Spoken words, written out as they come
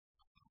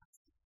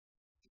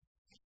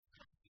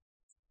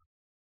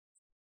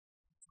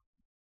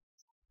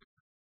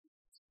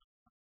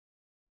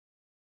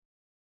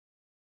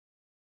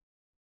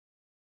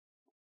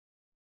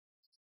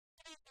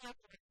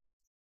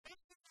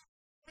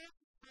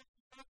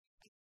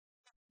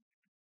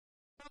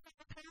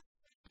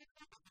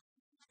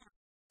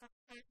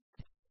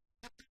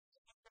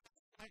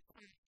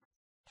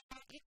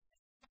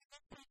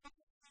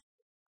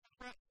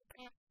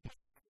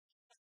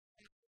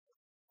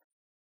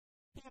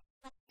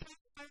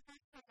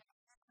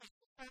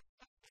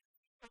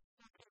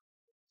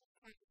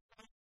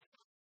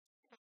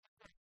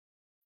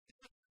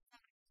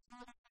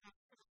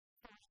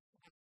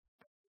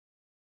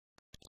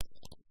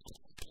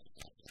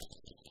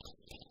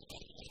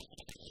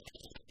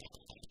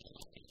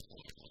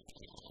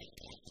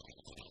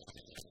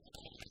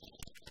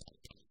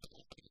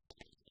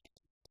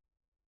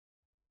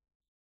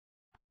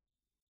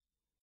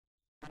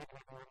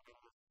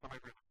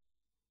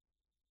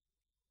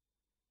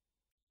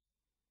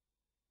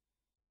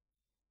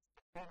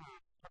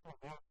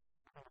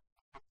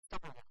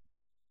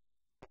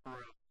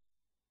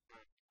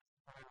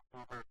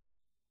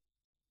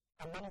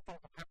And many things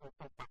have happened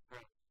since that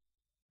day.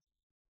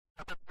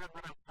 At that time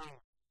when I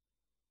came,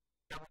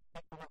 there was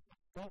people that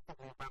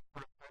exclusively about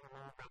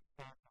Guantanamo, about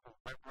chances and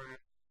February,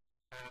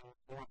 and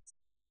what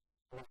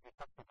was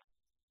detected.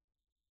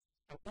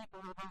 And people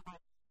were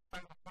really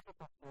found it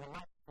difficult to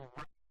relate to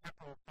what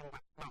happened in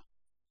that night.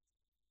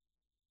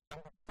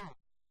 Understood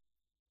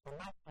the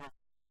nature of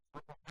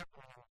what was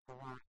happening in the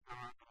war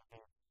and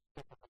the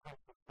different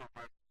defenses so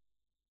far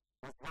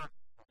was not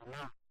as a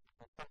matter.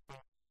 It was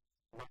something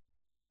that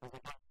was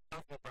against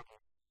everybody,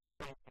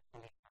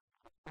 basically,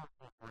 the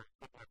forces were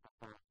kidnapped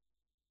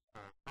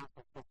for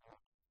forces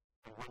business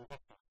and one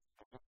victim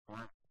and just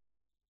life.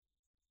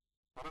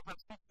 But as I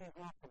speak to you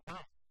here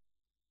today,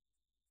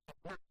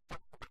 it's not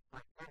just about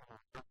my family,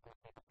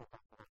 ultimately, because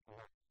that's what I can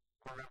learn,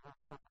 or I won't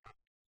talk about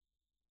it.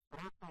 But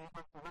also I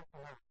want to learn to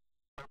learn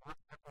about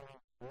what's happening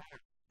now,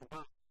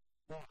 today,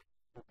 here,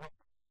 in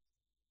Britain.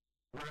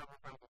 Where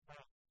was I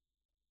detained?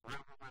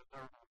 Where was I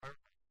held in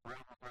Berkeley?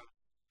 Where was I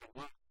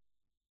again?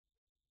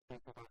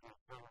 People don't have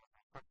power to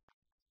be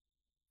questioned.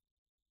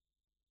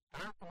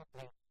 And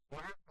ultimately, the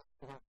answer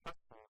to those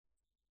questions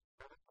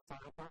that is to say,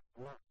 I don't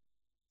know.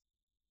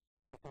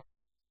 Because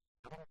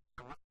I didn't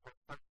arrest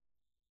myself.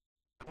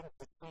 I didn't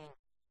detain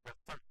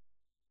myself.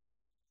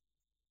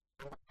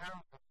 And the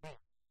powers that be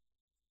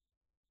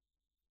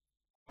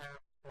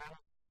have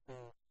managed to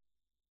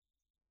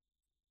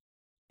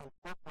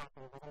incorporate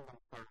within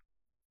themselves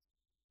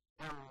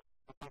areas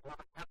that they've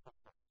never had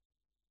before.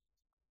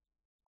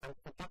 And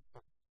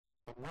suggested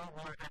that where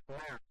we're at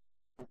now,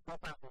 in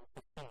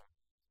 2015,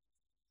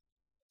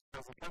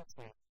 as a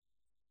country,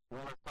 we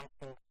are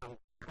facing some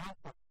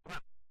constant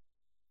threat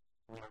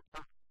to our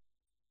trust.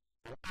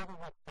 And other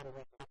words than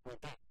we simply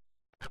did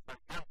at the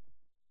height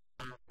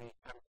of the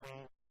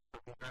campaign of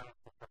the Arab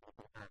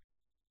Republican Army.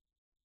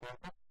 Now,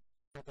 just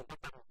to put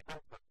that in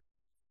context,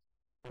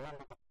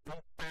 remember that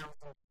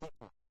 3,000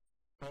 people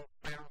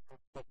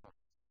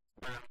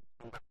died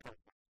in that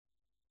country,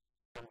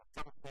 from the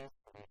 70s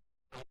to the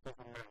 80s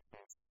and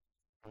 90s,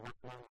 and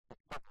what's known as the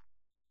struggle.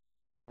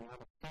 We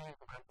have a series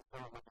of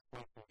anti-terror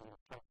legislation in the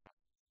country.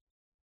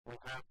 We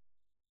have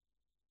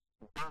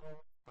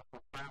guns that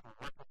were found and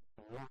weapons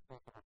and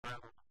mortars that were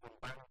found in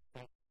violent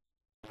states.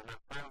 We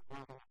have guns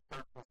using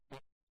explosive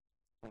sticks.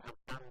 We have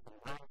guns in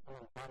Wellington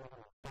and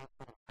Birmingham and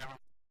Stanford and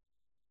Paris.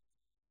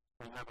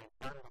 We have a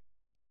gun that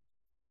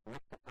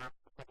ripped apart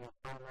the city of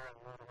Burma and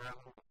Northern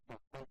Ireland that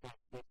killed 28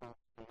 people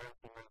in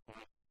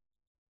 1998.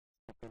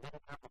 If we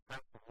didn't have the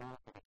types of laws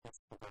that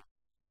exist today,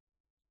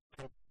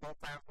 since 2000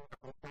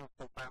 up until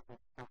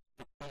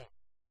 2015,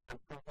 and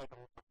since even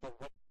a few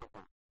weeks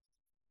ago,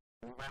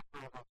 we have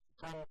over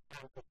 10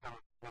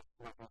 anti-terror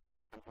measures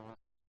and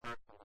rules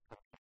passed in this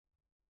country.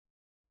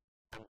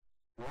 And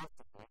most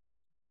of them,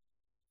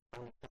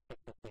 only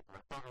 52 people,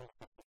 I thought only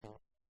 52,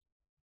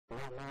 we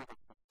all know that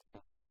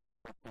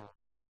 52,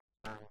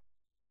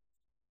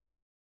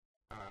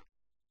 but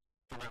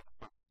come out of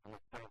this and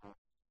it's terrible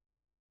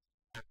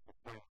act of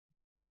terror.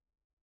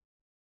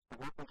 But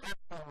what we have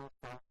seen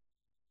also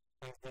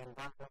is the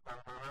involvement of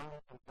our own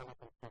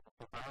intelligence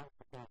services, our own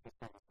security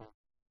services,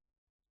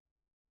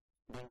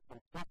 being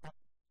complicit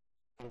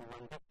in the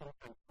rendition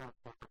and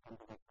torture of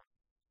individuals.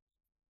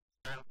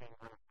 I'll be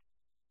one of them.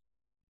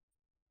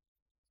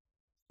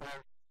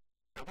 Now,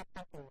 I'm just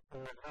thinking in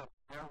my head,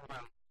 how would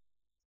I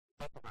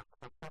think about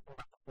this? I've spoken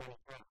about this many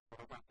times, but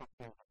as I said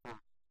to you before,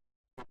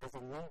 that there's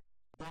a new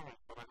theory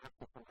that I have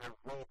to somehow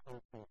weigh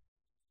into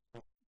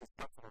this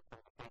discussion or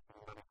conversation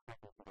that I'm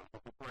speaking today.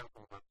 But before I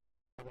do that,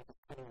 let me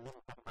just tell you a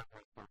little bit about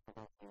myself for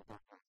those of you who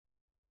don't know.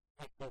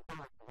 Take the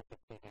forward to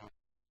Wikipedia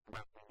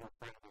about me, you'll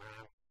find that I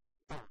am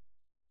still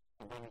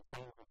a very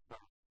dangerous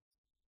subject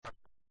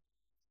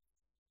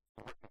to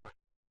work with.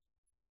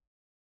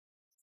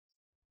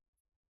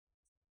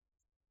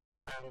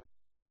 And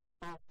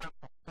full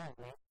subject to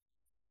me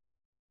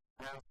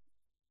has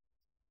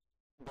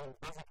been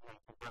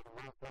designated by the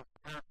world's most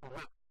powerful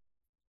man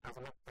as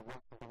amongst the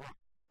worst of the world.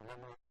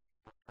 Remember,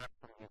 that's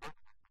absolutely right.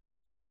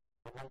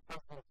 But when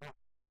President Bush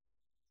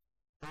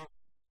first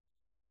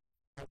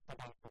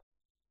instigated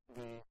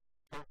the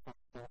process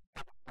to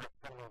establish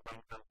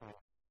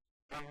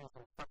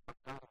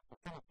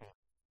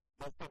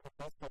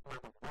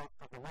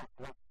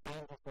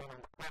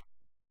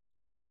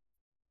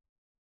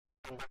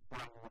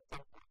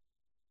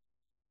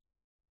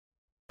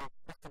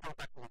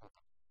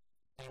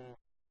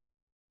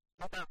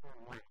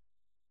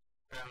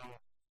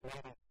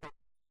maybe fit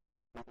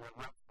with my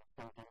life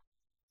children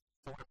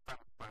to have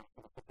satisfied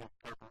for the British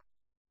government.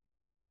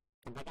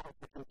 To be able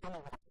to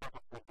continue with the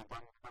project would be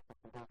done happy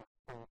to do the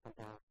thing to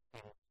do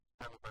in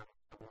Taliban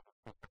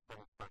administration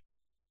Afghanistan.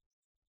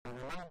 We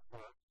remained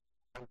here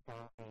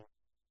until the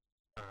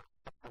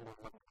September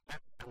 11th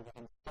attack and the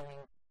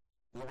ensuing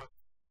U.S.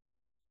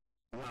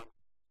 led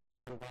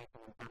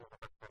invasion and damage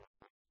of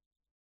Afghanistan.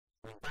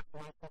 We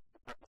evacuated to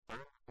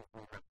Pakistan as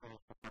we had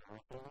planned to come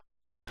originally,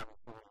 having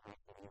flown away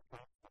to the UK,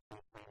 which we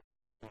planned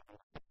in the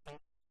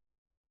 60s,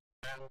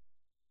 and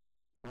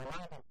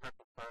remained in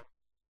Pakistan,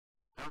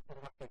 helping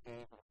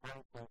refugees and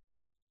trying to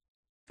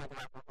figure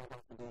out what we're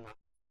going to do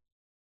next,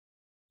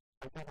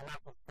 until the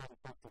massive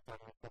presidential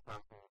decision in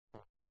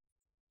 2002.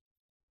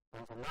 There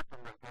was a knock on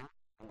my door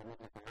in the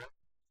middle of the night.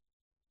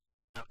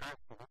 I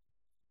answered it,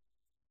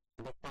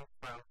 and they sent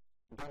for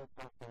doing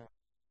something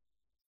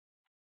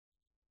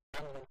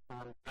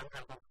uninformed,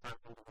 unidentified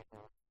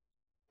individuals,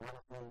 one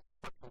of whom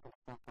stepped into the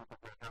forefront of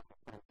my house and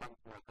put a gun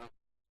to my head,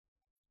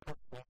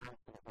 pushed me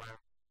onto the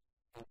ground,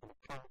 into the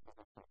prone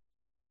position,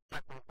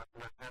 tackled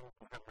my hands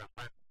behind my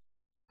back,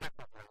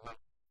 tackled my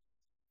legs,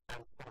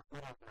 and put a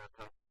hood over my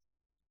head,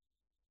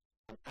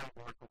 and tied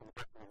me up into the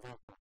back of the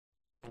vehicle,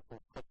 into a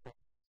quick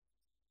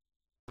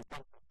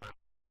detention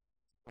site,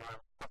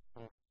 while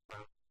questioned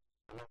by,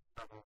 amongst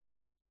others,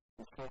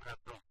 the CIA.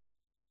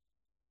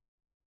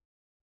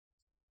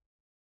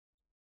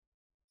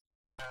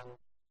 And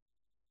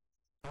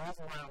the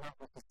reason why I went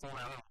with the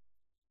CIA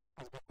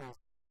is because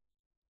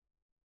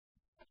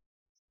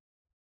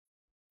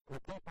the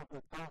people who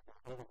told me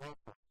in the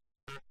vehicle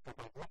after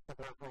they lifted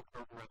my hood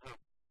over my head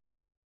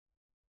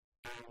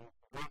and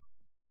looked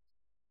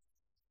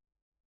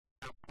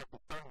at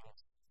Pakistanis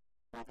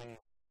or the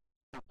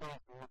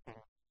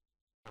Caucasian-looking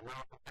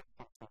American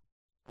accent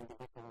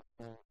individuals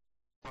who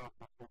thought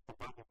that Mr.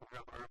 Begg would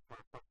have earned for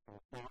a question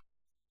here,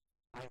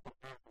 I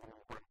compared to them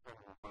in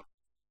Guantanamo Bay.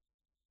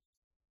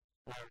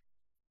 Now,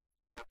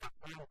 at that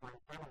time,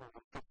 Guantanamo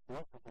was just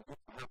recently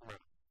used to have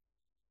money,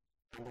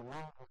 and the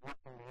world was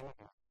watching the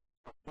images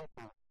of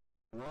people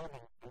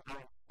living in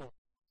iron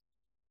suits,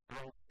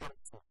 iron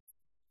jumpsuits,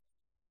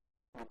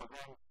 or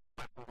behind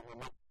buttons in the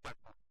neck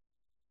button,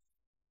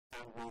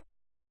 and with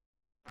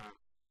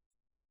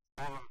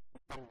arms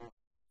suspended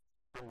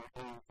from their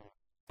ears and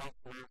face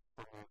masks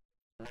on their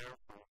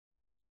mouth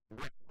and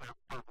black cloud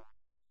cover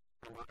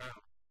on their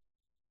arms,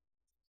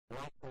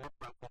 made to look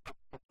like the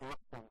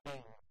extraterrestrial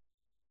beings.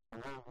 And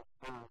all was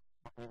told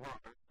that we were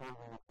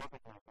actually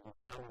recognized as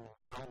enemy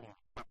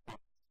aliens, but the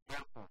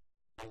scalpel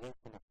they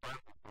used to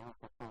describe us were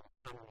also called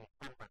enemy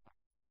hamburgers,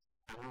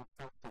 and all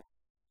sorts of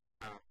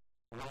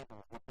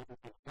labels that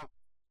didn't exist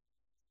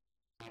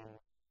in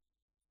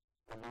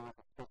the laws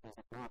of prisoners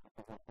of war,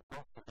 because we're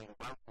supposed to be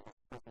invited as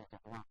prisoners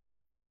of war.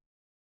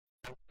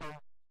 And so,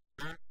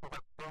 after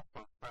that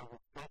process, I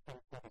was taken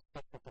to the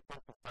secret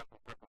detention site in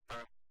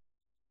Pakistan,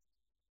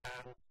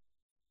 and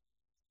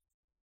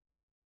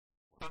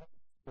sent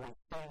to a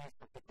series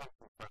of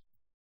detention sites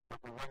that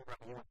were run by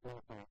the U.S.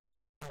 military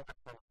in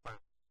Afghanistan.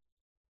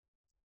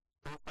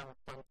 First I was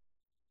sent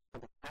to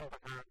the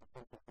Pentagon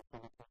detention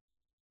facility,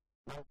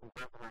 then to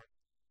Baghdad,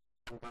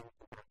 and then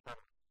to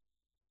Guantanamo.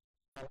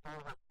 And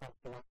all that spent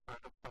to us, I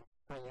had spent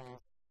 3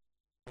 years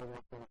in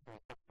U.S. military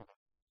custody.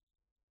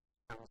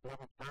 I was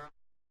never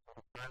charged with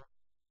a crime.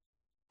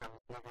 I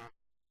was never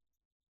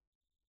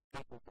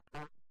taken to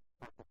court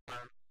or to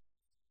trial,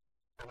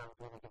 and I was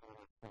never given an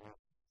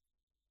explanation.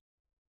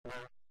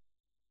 Now,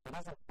 it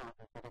is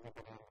important that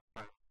everybody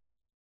understands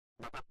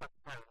that at that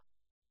time,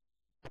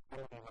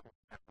 September 11th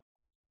happened.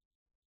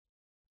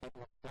 It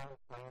was flown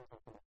planes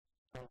into the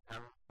Twin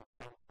Towers, the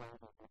flown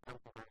planes into the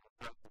Pentagon, and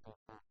tried to do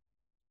so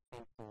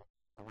into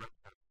the White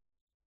House.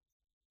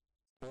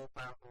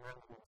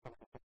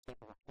 2,976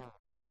 people were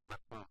killed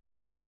that day.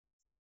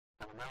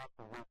 And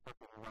America woke up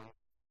in a way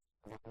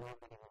that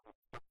nobody was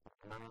expecting.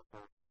 America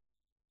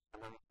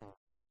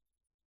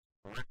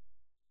left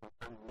was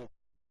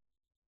unleashed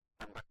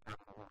from that part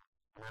of the world.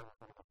 And I was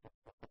one of the first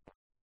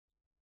recipients.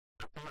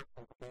 I feel like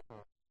some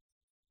people,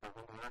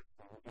 when they asked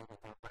me, would you ever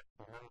go back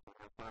to America?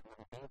 I said, I've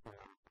never been to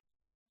America.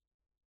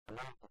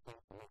 America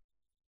came to me.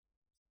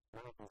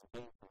 America is a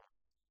being to me.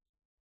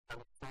 And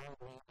it gave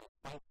me a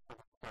place for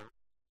the start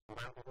that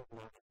I didn't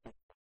know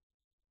existed.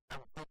 I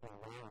was certainly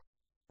aware of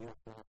U.S.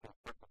 military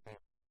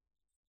purposes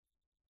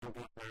in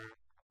Vietnam,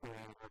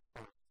 Korea, and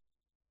Afghanistan.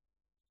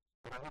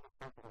 But I never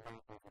thought of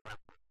America as a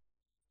background.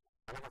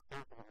 I never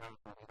thought of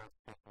America as a United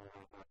States of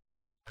America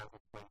as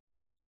a place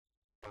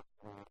that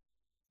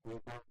we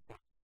don't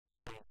think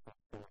things are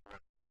still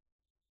right.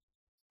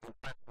 In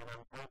fact, when I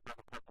was told by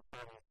the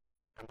Pakistanis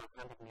and they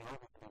handed me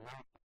over to the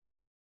Americans,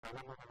 I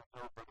remember when I was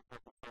told by the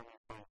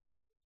Pakistanis they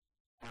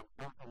have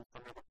brought in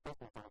some other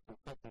prisoners on a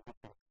completely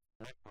different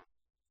network.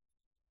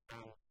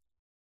 And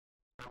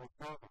I was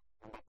told that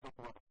when they took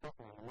another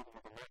prisoner in the middle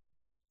of the night,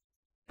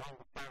 during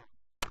the time,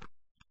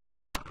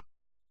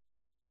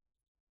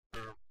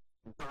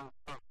 don't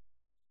stop.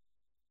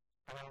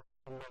 And I was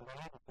in my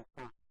naivety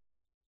thought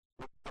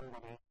that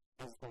somebody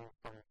is doing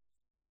some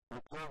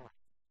repairment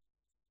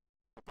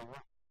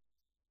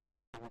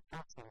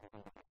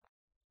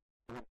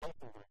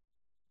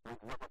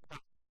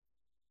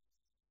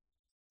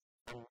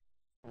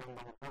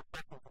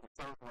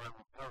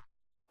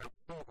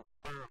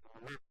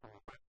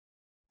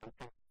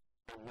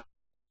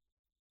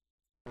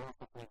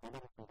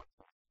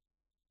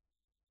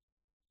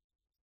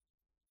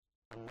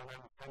And when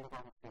I was handed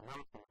over to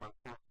Americans, I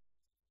felt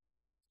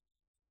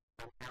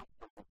an out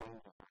of the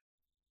danger zone.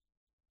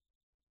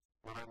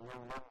 When I'm no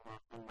longer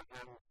in the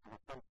hands of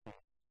a country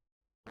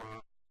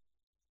where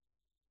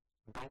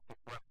basic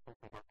rights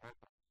simply don't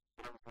happen.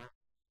 But I was not.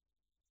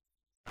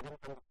 I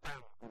didn't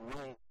understand the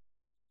way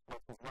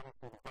that was running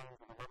through the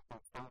veins of American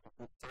soldiers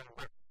who turned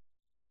up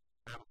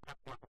out of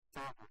patriotic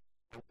soldiers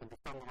and to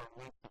defend our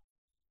nation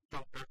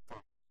just after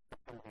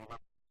September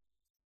 11th.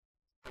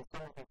 And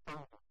some of these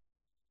soldiers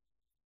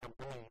have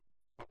believed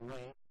that we,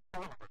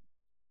 all of us,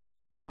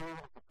 all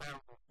of the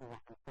thousands who were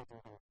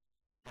imprisoned and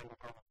handed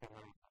over to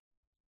America,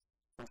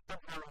 and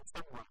somehow in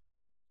some way,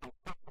 they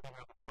trusted in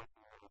other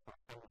people in America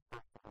and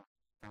responsible for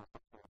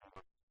September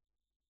 11th.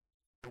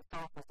 And so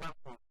it was like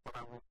this that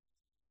I was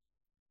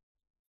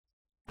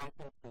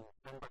taken to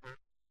Pentagon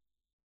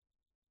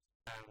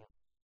and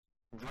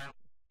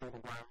dragged through the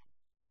ground,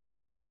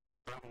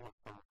 driving with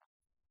soldiers.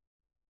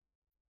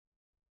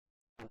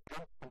 And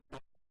constantly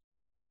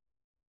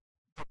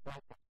took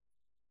notice.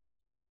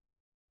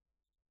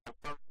 I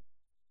felt it.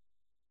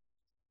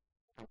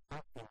 And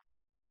often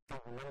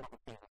still remember the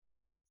feeling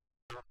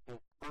of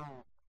his own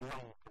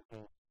brain and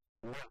his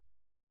mouth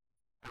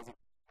as it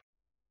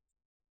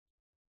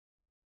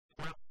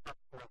snapped up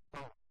my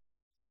soul,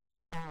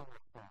 all my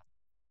soul,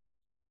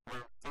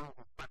 while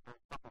soldiers sat on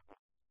top of me,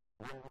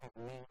 one with his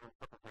knee on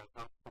top of my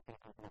head, looking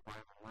into the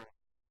ground and one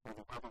with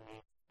the other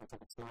knee into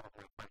the small of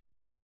my face.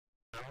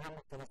 I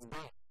remember to this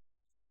day,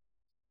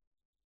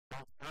 I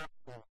was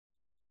asking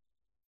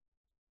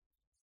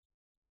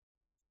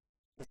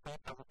to see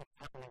as if it's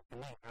happening to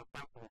me, how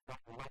something is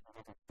not related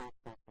as a third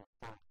person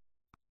story,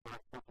 when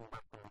I'm talking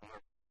about somebody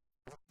else.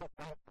 Because it's so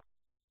painful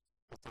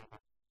to say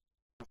that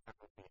this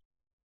happened to you.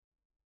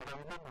 But I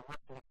remember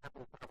watching it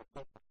happen to other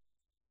people.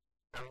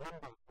 I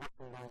remember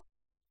watching those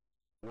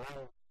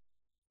men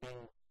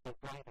being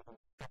degraded and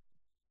stripped,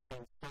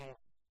 being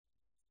saved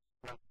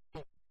like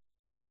sheep,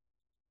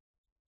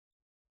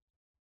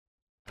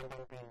 and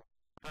then being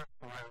passed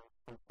around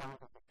from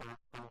soldier to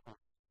soldier.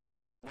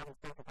 Never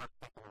think about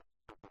taking us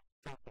something,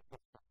 take the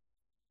picture,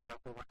 like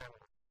we were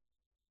animals.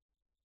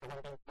 And then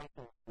being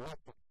taken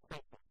massive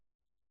statements.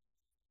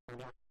 And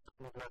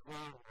with my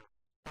hand and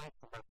face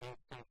and my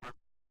face came up,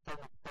 so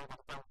much so that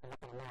if I was to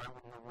look in the mirror, I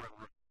wouldn't know who I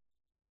was.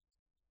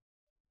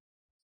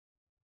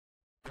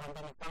 And I'm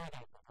being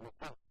interrogated from the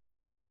front.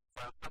 So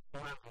I kept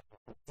my agents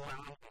and see my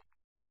agents,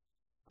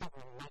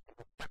 covering naked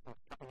with shackles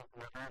cutting into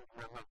my arms and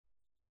my legs.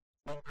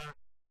 Being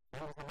asked,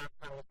 when was the last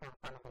time you saw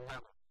Osama bin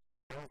Laden?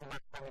 When was the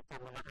last time you saw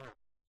Moazzamm?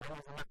 When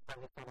was the last time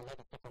you saw the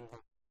lady kicking the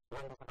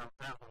windows of our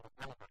house on the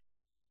telephone?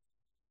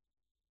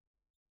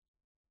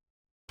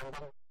 And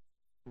then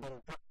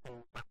being dropped in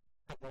that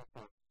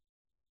signature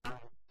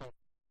iron state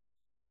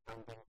and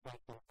being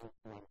taken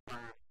into a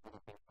bar that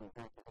had been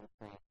converted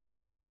into a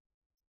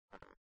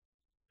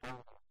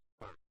housing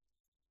bar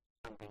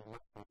and being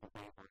looked at the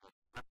day by the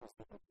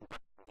atmosphere and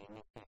conducting the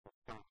initiation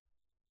stage,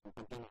 the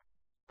beginning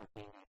of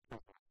being a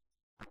prisoner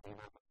of the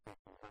United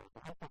States of America.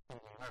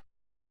 Interestingly enough,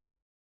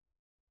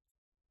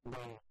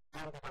 they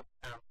handed us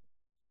out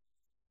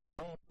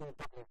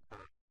EPW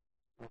cards,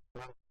 which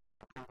meant,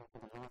 according to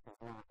the U.S.'s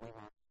law, we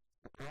were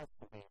supposed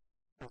to be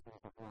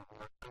prisoners of war, we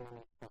were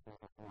enemy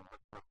prisoners of war,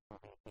 that's for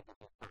the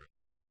EPW card.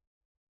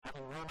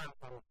 Having run out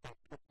on the state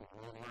quickly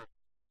and early on,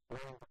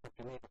 knowing that the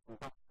Geneva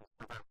Convention was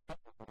about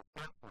fitness for the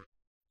platform,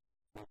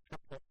 they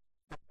quickly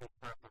passed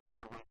us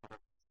away from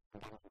us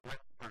and gave us a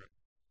black card,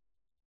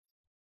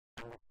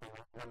 and which they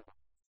were numbered.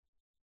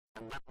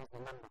 And that was the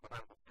number that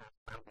I was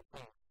passed by the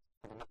king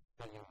for the next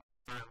 3 years.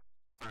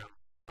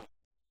 558.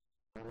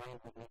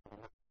 Remained with me for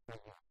the next 3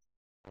 years.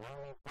 And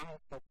only very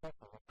few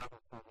people would ever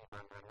call me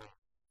by my name.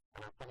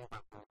 And I'll tell you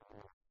about those in a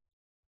minute.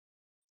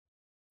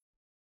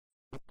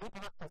 But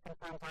people often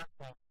sometimes ask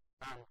me,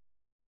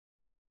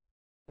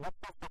 what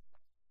does that mean?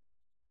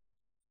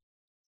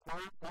 So I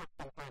ask them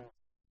sometimes,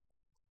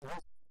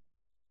 was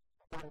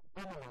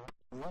Guantanamo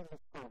really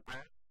so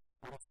bad?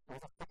 Was it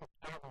such a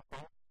terrible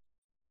thing?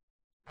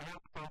 And I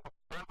say that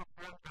by the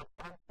time I've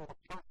gone through the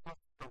process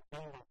of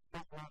being a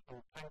prisoner in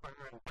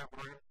Pentagon and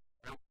Dublin,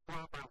 I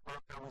thought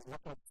I was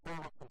looking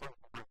forward to going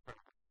to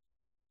Guantanamo.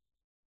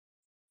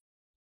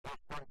 That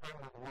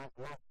Guantanamo was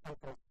the most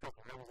infamous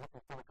prison. I was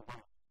looking forward to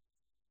going.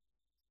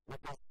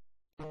 Because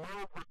to know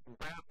what's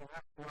bad, you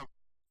have to know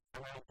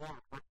an idea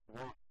of what's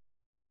wrong.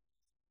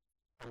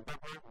 And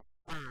Dublin was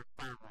far,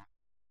 far wrong.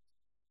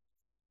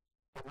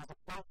 It was a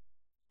place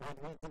where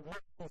we did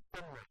not see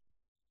sunlight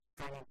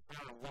for an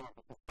entire year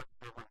because that's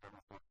how much I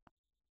was there.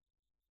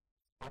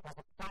 It was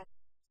a place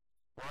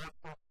where I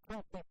saw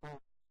 2 people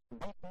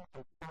beaten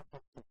and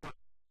tortured to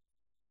death,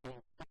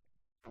 being kicked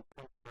and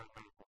punched by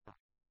American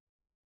soldiers.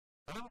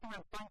 The only thing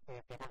I'm saying to you,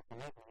 if you don't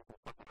believe me, you can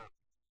check it out.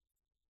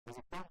 There's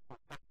a film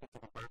called Taxi to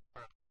the Black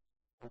Star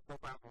in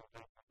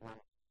 2008 when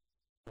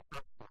the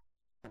doctor,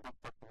 the big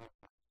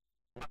documentary,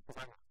 not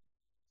because I know.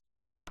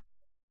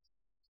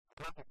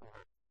 Not because I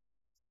know.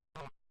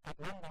 So, I'd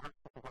run the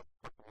Taxi to the Black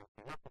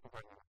documentary, not because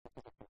I know,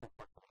 because it's a big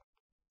documentary.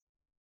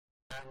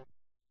 And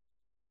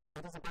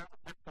it is about a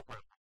taxi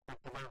driver,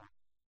 Guantanamo,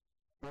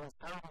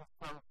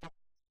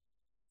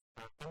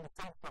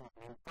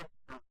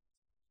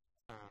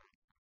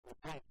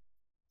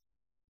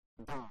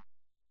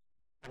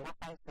 And what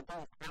they used to do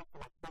is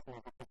isolate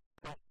prisoners at the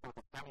stress or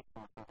the belly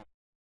force or the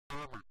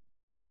armor,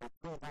 with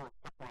two doors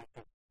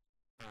separated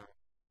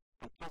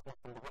the prisoner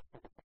from the rest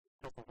of the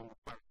prisoners in the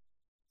cell.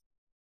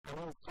 And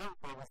in his jail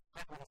cell was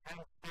kept with his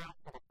hands tied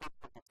to the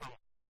tops of the cell,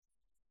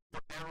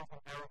 for hours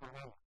and hours on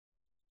end,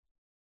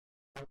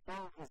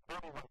 until his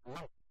body went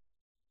limp,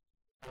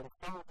 and the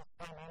soldiers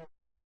came in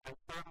and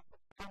started to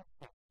punch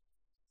him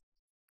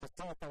to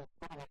see if they were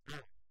putting it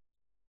down.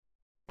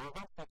 Well,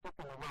 once they took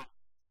him away,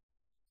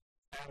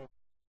 and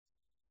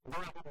though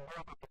I didn't know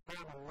about the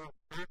time and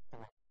months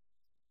afterwards,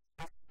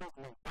 this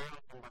prisoner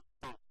died in that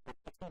state. But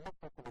if you look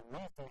into the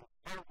reason and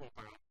how he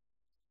died,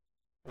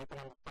 you can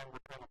understand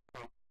what kind of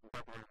state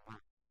Babylon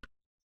was.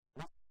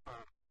 This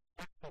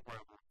taxi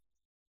driver,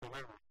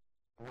 Delaware,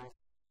 was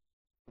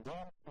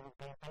deemed to have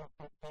been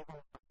innocent even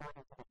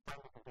according to the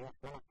standards of the U.S.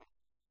 military.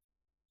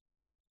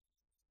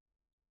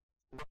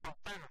 But they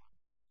found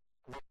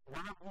that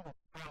while he was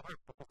tied up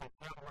because they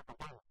tied him up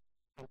again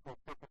into a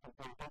separate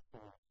interrogation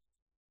room,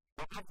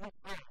 that every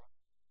time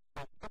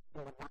they put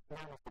him with what's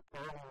known as the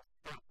colonial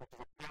strap, which is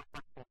a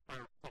flat-button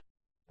style stick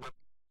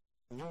that's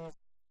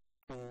used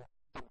to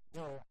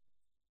subdue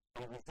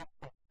a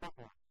resistant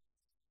prisoner,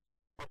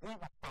 but he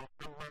would say,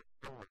 Allah,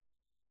 Allah,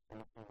 and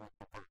if he was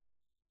to die.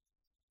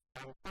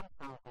 And some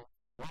soldiers,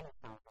 many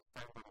soldiers,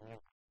 found that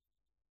amusing.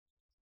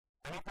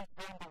 And every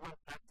time they went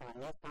back to a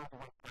new soldier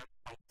went back,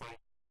 they'd say,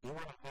 you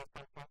want to hear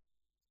something?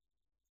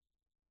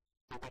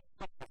 So they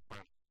kicked this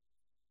guy.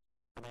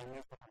 So they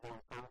used it to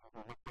the soldiers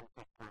and let them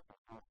take part in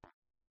also.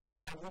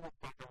 And he would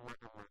say, Allah,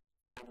 Allah,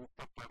 and he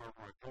said that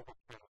over 100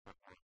 times that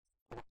night.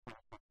 To the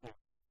point that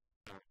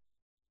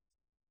his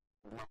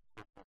blood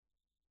pressure,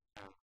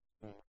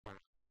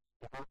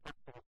 the whole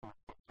picture was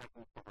that had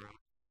he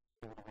survived,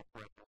 he would have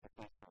required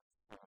amputation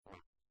of his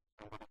leg,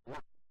 and that it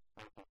looked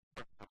like he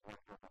stepped up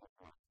right over his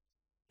leg.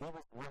 He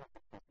was one of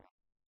the prisoners,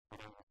 but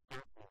I was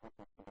certainly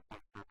witness to the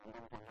death of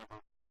another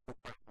who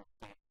died this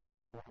day,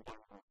 who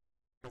again was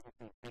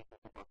physically beaten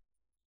to death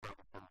by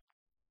the soldiers.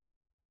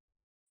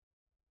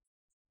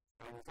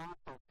 I was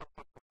also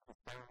subject to the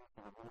sounds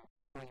of a woman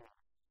screaming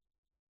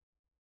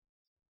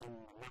in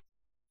the next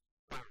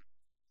cell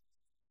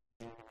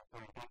during an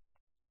interrogation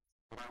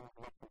that I was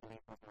led to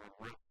believe was my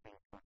life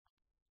being threatened.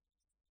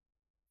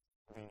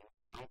 The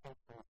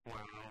agents from the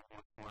CIA and the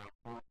FBI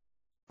brought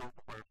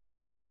photographs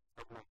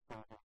of my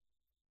soldiers,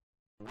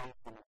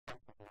 raised them in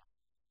front of me,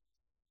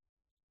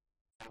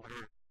 and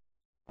asked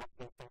what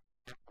they think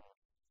happened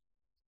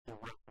to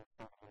what they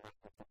thought the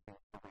message had been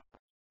for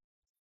record.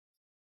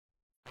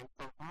 And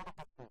so all of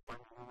this was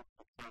done in order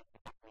to try to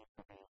get me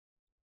to be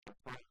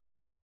compliant,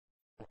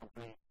 to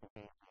agree to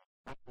be a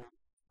witness,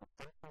 to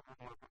something or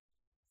the other,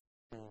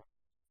 to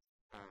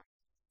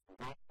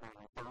write my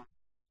report.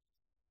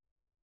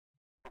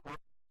 But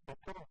what they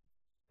couldn't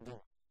do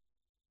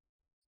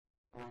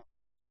was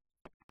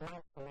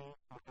explain to me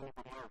or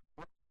anybody else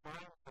what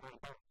crimes had I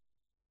done.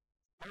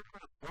 How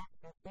had I brought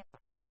these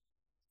people?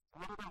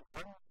 What had I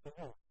done to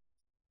you?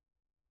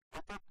 I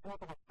thought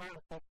people were trying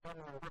to take them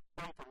on what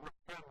date and what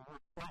time and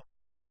what place,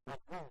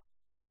 with whom.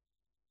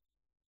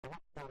 And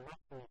that's so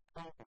naturally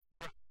trying to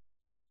express.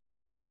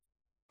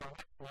 So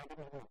actually I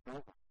didn't even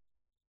agree with it.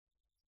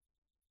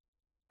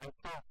 And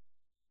so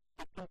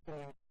I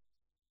continued.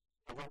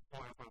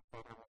 Eventually, as I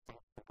said, I was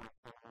sent to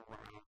Guantanamo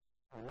where I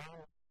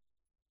remained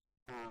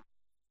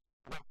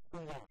about 2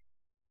 years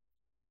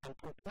in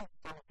complete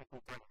solitary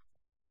confinement.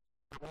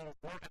 That means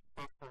no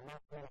access or no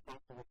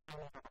communication with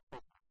any other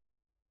prisoner.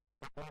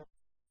 That meant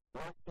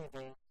no TV,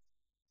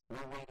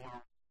 no radio,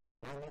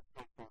 no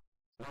newspapers,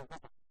 no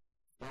visits,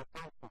 no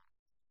phone calls,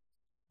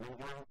 no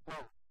warm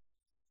clothes,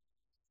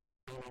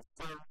 and a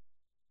cell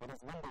that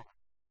is windowless.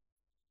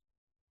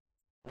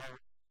 Now,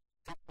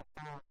 just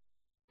before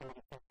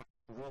somebody thinks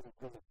that's really,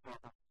 really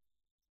clever,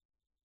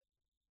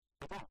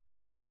 it is.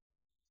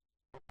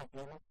 It's a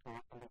human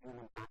part and the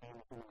human body and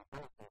the human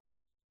ability.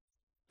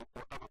 It's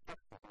what other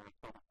textures are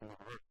sort of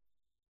never heard.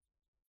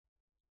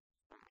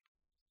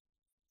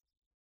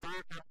 Far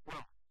as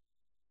well,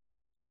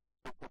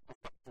 what the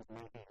perceptions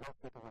may be, most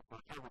people will say,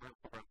 I would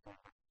answer that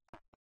question.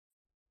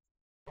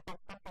 But then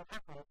something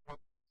happens that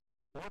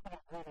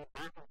nobody's really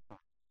bargained for.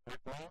 Not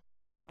me,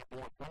 not the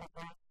U.S.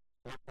 military,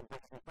 not the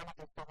British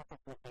intelligence services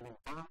who've been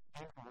involved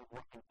in who have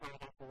worked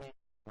interrogating me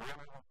while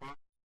I was there.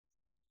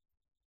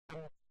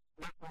 And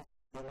that was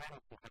the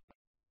reality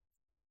happening.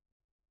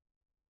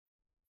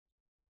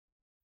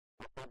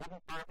 What they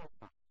didn't bargain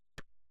for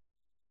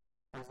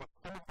was that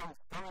some of those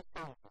very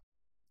soldiers,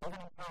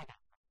 even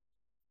interrogators,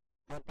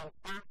 who had been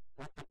tasked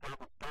with the job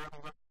of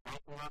guarding us,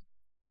 fighting us,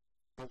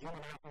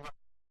 dehumanizing us,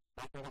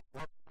 making us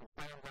look and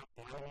sound like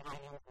the enemy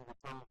aliens we were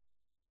told,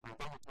 or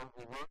they were told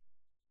we were,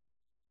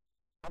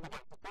 they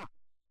began to talk.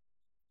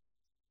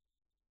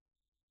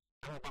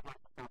 And we began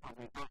to talk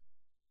every day.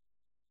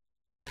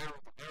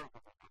 Hours and hours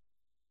of it.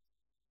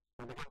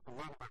 We began to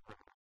learn about one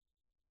another.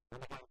 We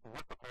began to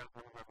recognize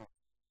one another's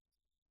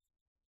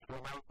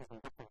similarities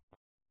and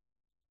differences.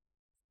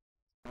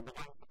 We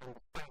began to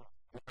understand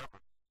the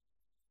other.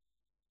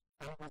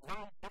 And it was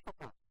very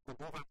difficult to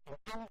do that in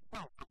any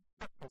sense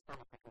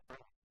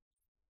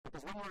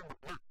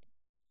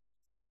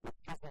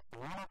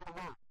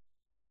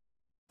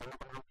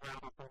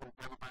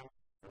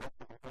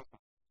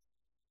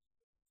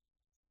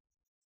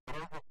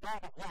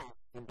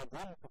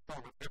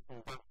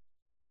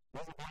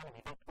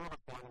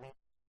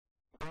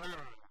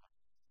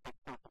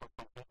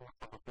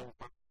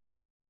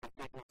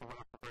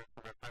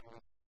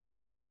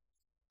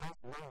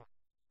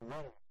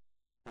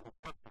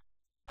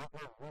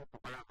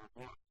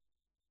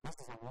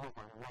is a war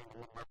zone right in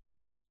the middle of it.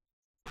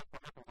 That's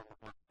what happens on the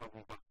block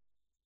every day.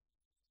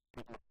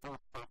 People are full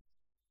of threats,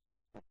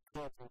 with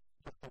kids who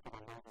just think of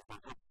their noses, their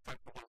heads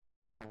pressed against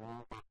the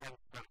wall, their hands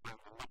pressed down,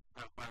 their necks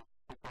pressed down,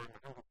 people in the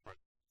hundred foot.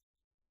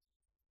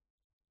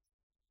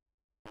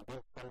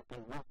 They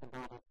walk the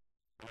borders,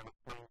 and I'll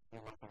explain to you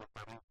later what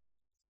that is.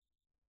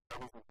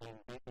 Others are being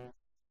beaten,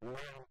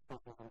 wearing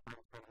filters and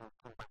Guantanamo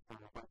come back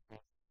down eventually,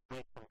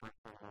 break from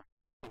Guantanamo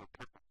in a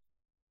cover.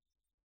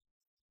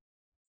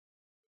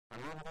 And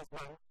all of these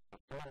men,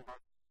 as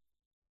members,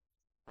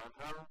 are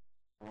held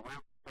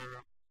without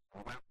serve,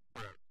 without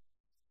serve,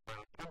 by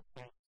a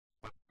country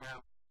that now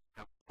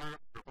has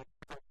part of its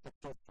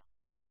constitution,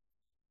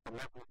 the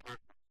Magna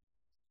Carta,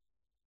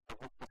 of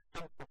which the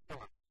central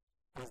pillar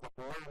is that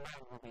no man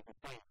will be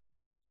detained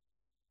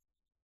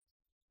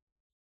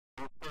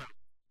or served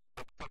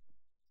except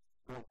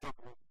for a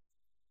government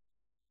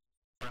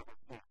by the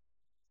fear.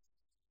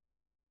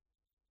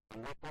 And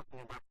we're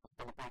talking about the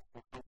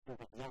celebration of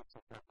 800 years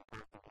of Magna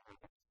Carta behind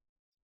it,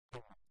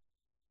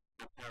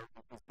 and how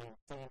it is being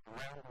seen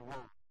around the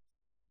world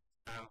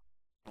as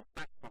the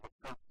fact of a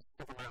first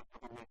civilized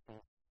other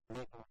nations'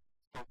 legal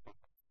status.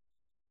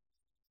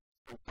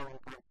 And so in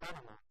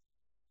Guantanamo,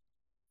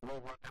 we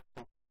were at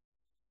the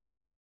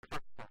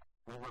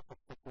we were at the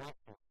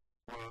situation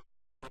where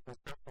it was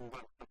something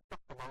that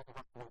accepted all of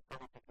us who were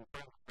ready to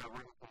confront our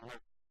ready to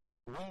live.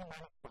 We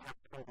managed to have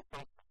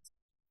conversations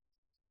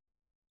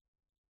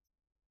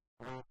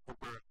with the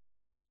bird.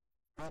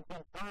 We've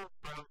been told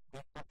by the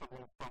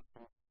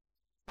administration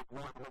that we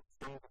are the most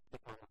dangerous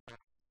people on the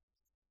planet.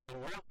 In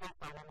my case,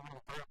 I went on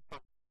the first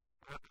step.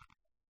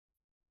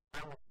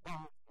 I was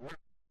told not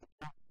to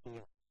talk to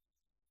you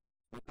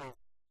because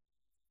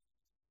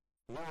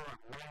you are a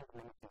man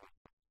manipulator.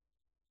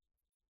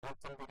 Not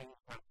somebody who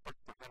has put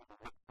the hand on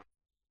the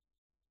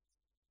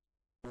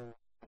who is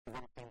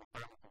preventing the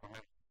violence of a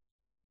man.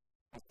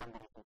 Is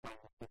somebody who can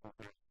with people's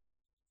lives.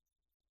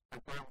 And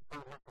so I was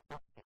told not to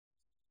talk to you.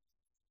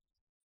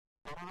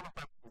 So all of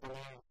us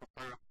delaying to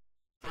serve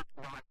took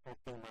the elections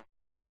female,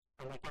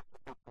 and we got to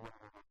talk to one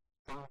another.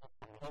 Soldiers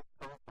from the East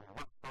Coast, from the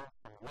West Coast,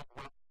 from the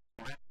Midwest,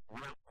 left,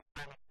 right,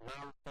 Hispanic,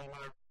 male,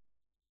 female.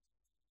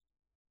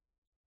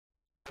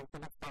 And to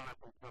this day I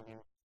can tell you,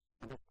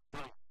 to this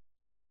day,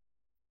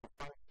 the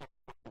friendships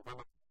that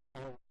developed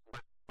in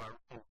Mexico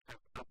and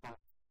Pentagon,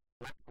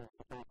 Mexican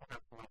security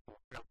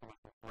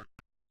calculations work.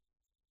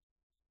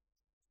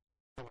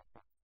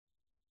 Seriously.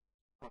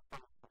 We're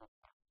friends to this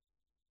day.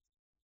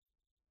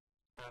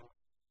 And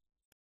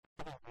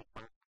sitting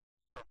people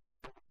of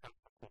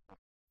independent people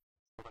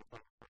that I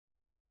came across.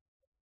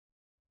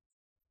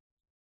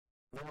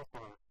 There was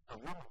a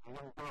woman, a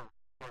young girl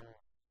from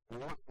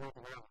North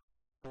Northern Ireland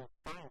who was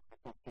dying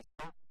because she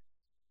spoke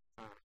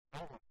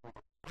English with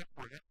a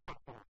proper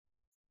accent in it.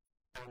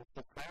 And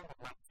she sounded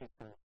like she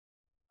was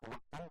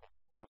English,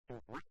 but she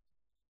was rich.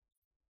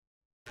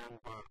 And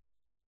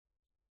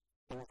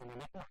she was an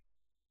enigma.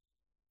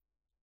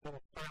 She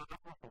was child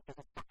uplifting. She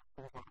was like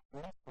a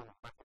police woman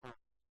back at home.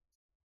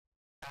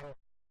 And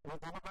we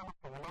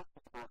developed a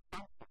relationship or a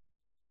friendship.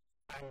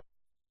 And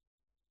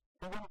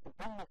she wanted to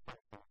bring me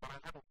something that I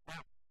hadn't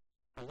felt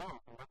for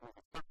years, and that was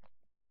a subject.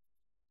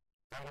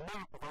 And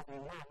America, as you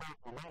know,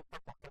 the main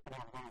purpose company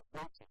I was always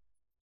watching,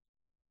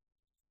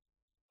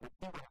 but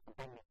she wanted to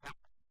bring me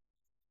happiness.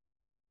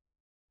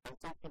 And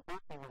so she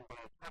brought me one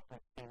day,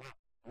 happiness came out,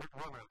 not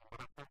one of them, but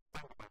I first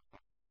found about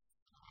that.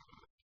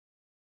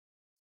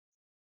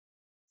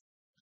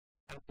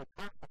 And she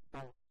passed it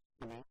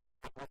to me,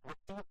 that what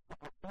she was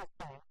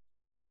saying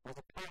was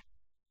a plan,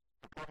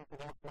 according to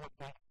the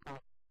military,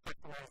 called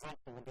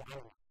fraternization with the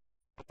enemy.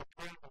 It's a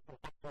plan that can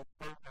get you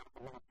thrown out of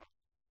the military.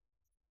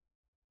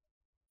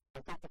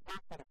 And so she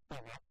passed me this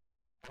plan out,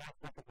 and I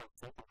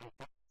recognized it and hate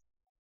it.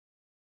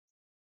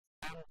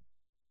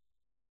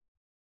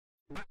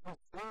 And that was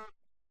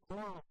so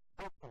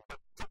open,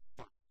 that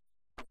gesture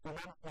of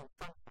humanity and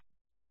friendship.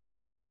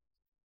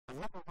 And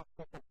little that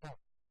she could do.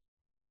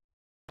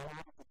 And I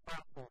had to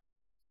start to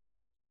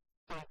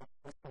say that,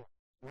 listen,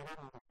 we're not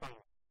all the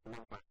same,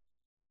 remember.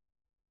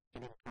 She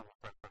didn't tell me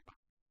first like that.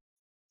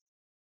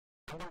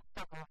 And then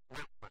several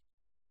last.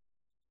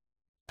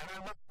 And I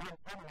left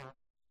Guantanamo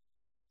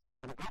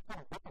with a great deal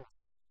of bitterness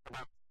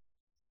about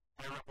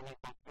how I believe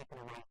they've taken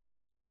away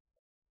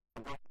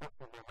the great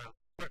portion of their lives.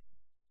 But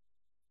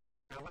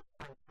I left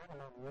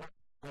Guantanamo not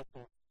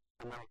making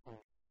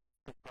Americans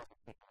because of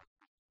people like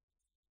that.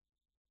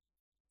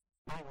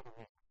 They were the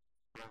reason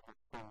why I was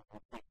told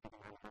inflicted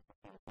and unhappy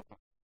and people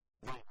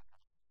violent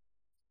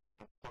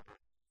and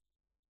stubborn.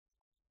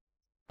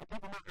 And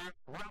people might ask,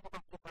 why did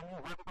they pick on you?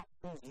 Why did they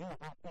choose you of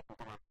all people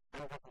to have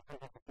hundreds and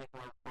hundreds of people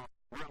out there?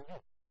 Why you?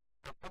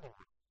 I'll tell you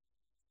why.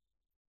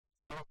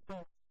 There are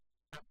two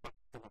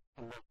aspects to this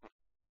in my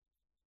case.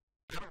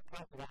 I don't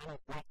claim to be any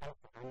great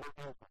answer. I'm not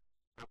angry.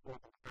 I've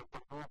done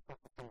all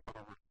sorts of things that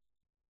I like.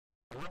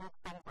 And one of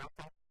the things I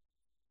think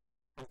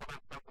is that I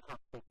try to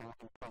help people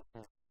in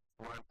places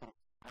where I can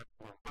have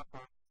more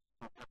buffer,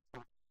 more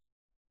access,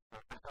 I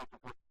help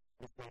with what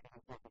this lady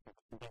has wanted to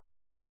do.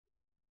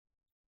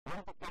 One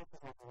of the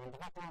cases of an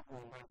individual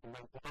who in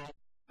 1998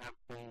 had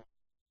been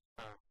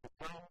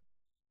detained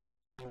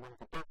in one of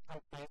the dark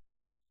countries.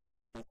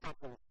 He thought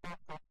he was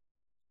tortured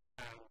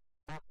and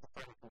forced to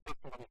sign a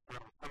confession that he's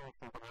part of a terrorist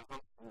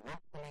organization. He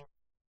wrote to me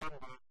from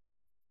that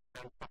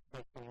and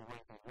successfully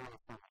arranged his real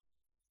assignment.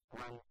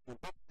 When he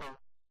did so,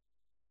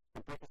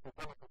 the British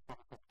intelligence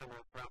services came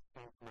out last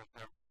came to my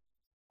house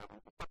and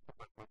was detected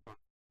by myself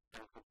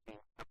and had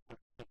been kept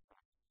secret.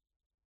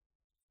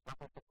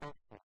 What was the first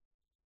thing?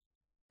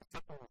 The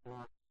second was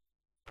more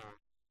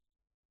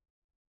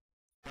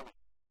telling.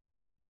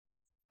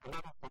 And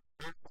that is that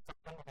after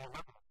September the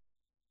 11th,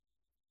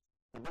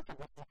 the Bush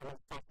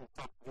administration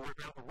said, you are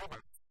either with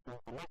us,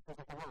 the nations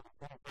of the world,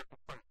 including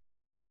Pakistan.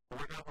 You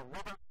are either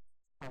with us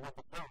or with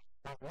the British.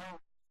 There's no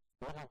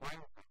middle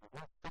ground here. There's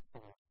no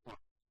destiny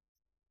here.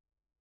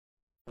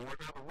 You are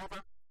either with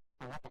us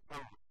or with the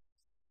British.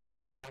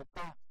 And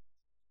so,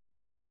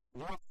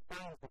 U.S.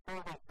 Spain,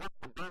 before they got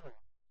the burden,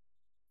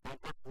 they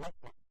got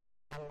liquid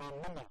in their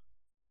millions,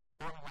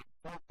 during like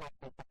 4th of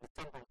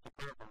December in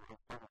Chicago as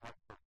part of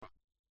Hospital.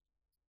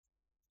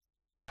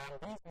 And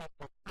these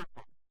measures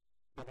suffered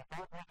for the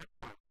ordinary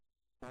expert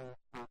who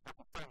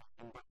Pakistani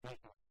in that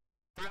nation.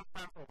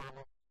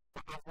 $12,000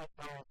 for every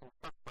terrorism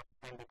suspect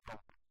handed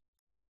over.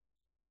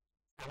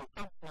 And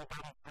essentially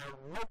that is how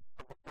most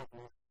of the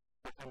prisoners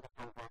were handed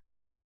over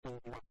to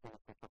U.S.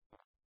 military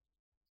custody.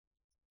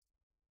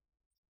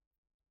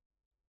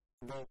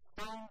 The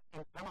same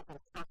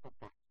intelligence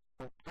officer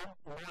who came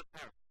to my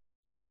house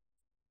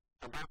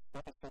about the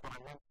issue that I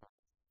mentioned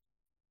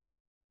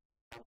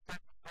and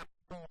set up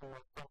food in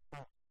my front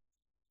door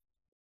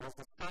was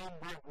the same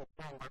one who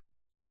turned up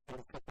in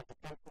the Secret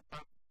Defense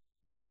Department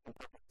in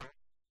Pakistan,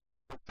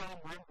 the same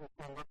one who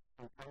turned up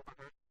in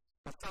Kandahar,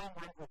 the same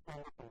one who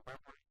turned up in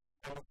Bahrain,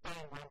 and the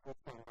same one who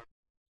turned up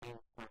in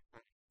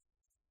Moazzam.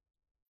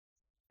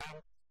 And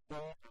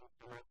they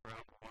and my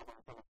bride and other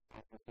intelligence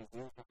agencies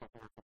used it as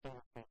an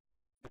opportunity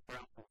to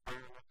create an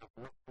environment of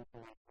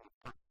misinformation and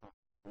possible,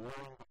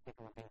 knowing that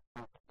people are being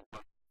targeted by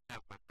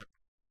outside countries.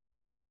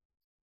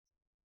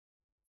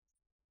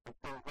 And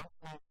so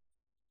roughly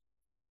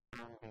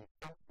on the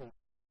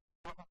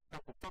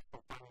 25th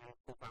of January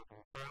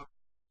 2012,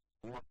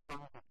 U.S.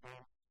 soldiers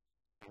came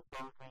and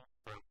told me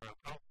for a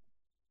case,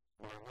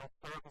 there are no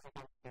charges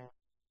against you,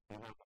 the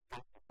United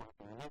States is going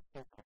to release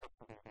you to the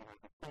custody of the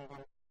United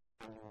Kingdom,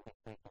 and you will be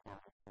free to go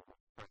and see your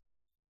friends.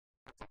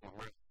 I said, you're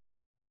right.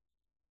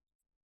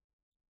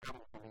 I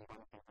didn't believe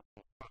anything that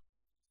he said.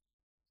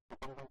 But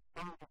then when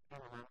soldiers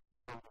came along,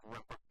 soldiers who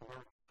were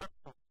Barcelona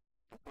trusted,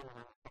 and came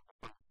along and said the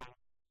same thing,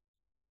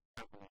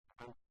 I believed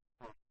them.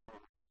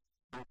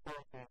 I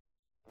thought that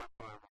that's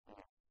why I was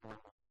here, and I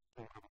was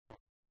here for the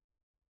thing.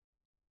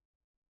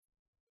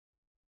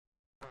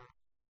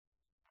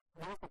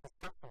 There was a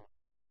discussion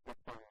that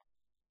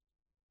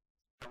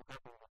I'm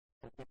having with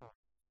some people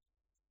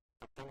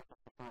at benefit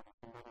security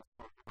and others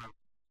talk about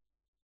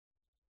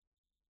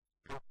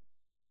drugs.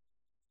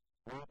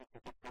 Where did you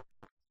get drugs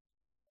from?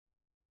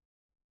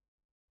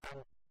 And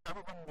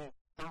other than the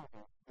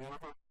soldiers, the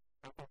other,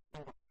 I think,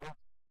 thing that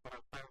drugs that I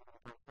found in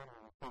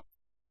Guantanamo was that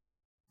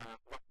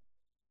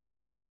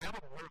I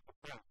didn't know the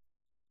plan.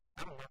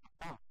 I didn't know the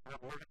plan. I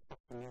have no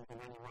access to news in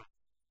any way.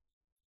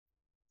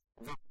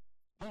 That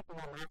people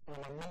are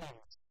acting in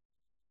millions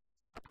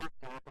across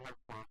the open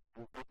war,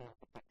 and Britain in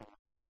particular,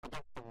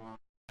 against the war,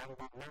 and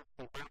the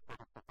nasty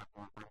byproducts of that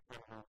war,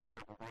 Guantanamo,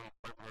 Abu Ghraib,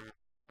 Bahrain,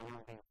 and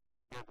all these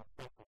global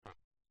safety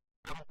threats.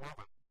 I didn't know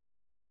that.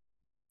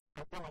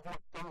 Until a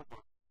U.S.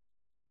 soldier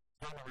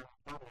came around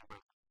and told me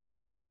about it.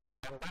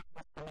 And that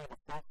was to me the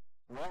first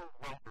real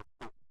wave of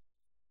hope.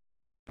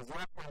 Because you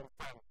have to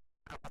understand,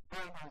 at the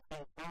time I was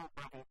being told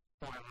by the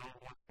CIA and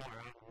the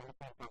FBI and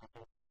military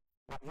intelligence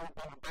that you've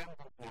been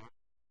abandoned here,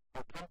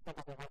 your country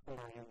doesn't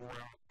recognize you, you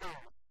are a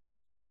terrorist,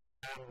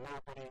 and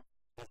nobody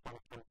is going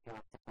to come to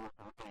your support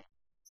or aid.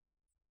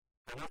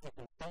 And as you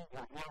can see,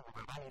 you're here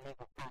without any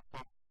legal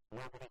process,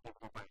 nobody gives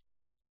you back.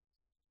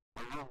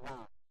 The real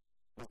war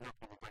is not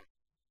going to win.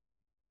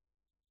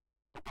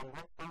 But then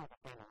one soldier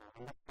came along,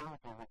 and this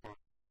soldier was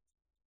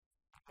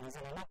he's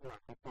an enigma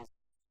because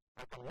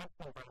I can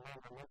mention by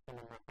name, I mentioned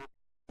in my book,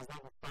 his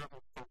name was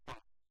Sergeant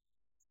Sultan.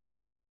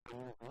 And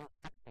he was real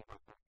sexy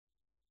like that.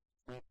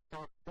 He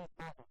taught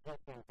 2,000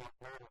 people in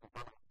Vietnam as a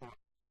volunteer.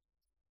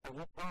 And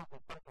he told me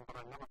something that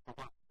I never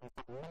forgot. He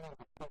said millions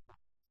of people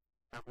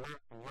have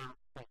marched in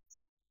United States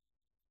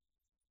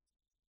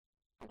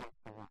against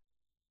the war.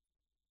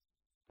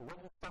 And when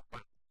he said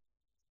that,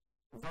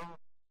 though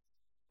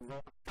the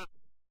effect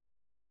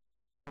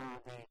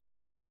or the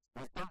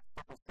results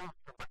that we saw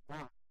from that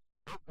war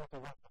ultimately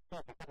went to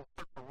see, they didn't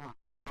stop the war.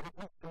 But at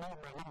least to me,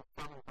 my little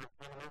son in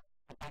Guantanamo,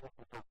 I didn't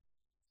control.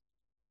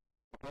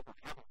 The people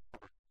have it for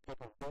it.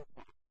 People do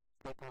for it.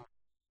 People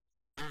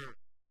are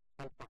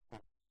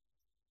interested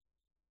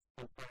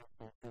in trying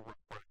to do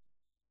what's right.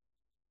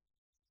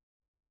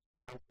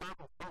 And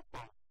Sergeant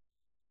Sultan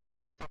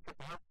took it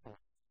out to me.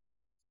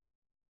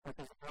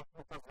 Because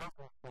Moazzam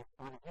was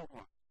one of his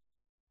ones.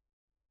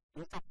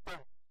 He said,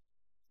 son,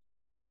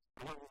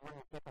 and I was one of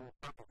the people who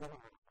started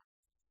dealing with it.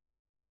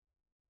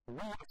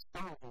 war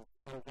exchanges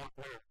in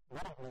Vietnam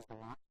wouldn't lose the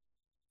war.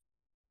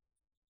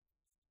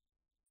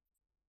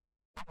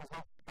 That was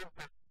all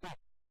compact stuff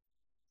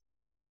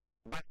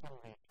back in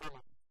the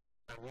college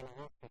and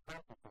university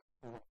campuses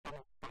who were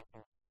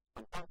demonstrating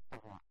against the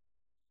war.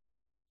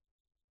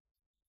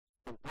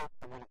 They broke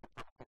the will of the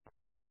politicians.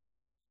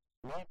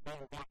 We've been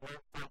in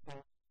Vietnam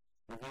fighting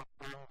the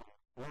Vietnam and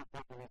North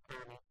Vietnamese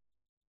army,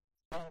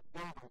 being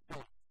killed and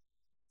killing.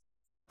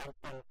 And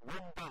from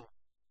one day,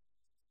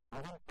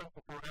 within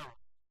 24 hours,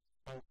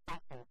 being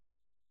stationed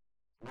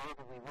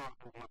wherever we were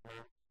in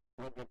Vietnam,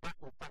 we'd be back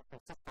in San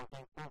Francisco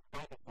being full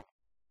baby killing.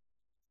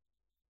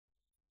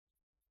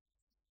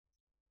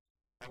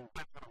 And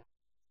that had a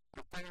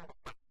profound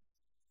effect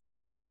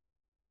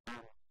on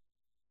us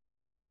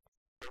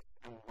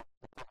and what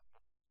the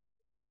politics.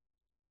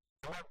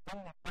 And I've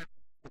done that back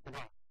to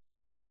today.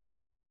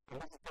 And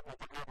this is getting at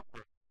the harder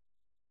part.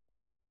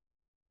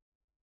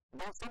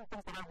 There are some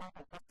things that I learned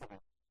in history.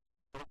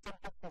 There are some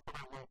histories that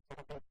I learned that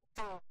have been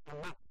so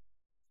enough,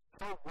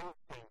 so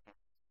world-changing,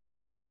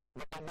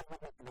 that they live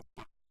with me to this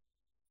day.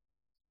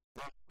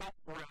 They are stuck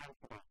where I am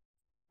today.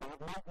 They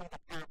have made me the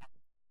target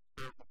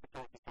of the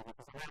security services,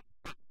 and I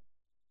expect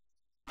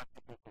that to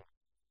continue.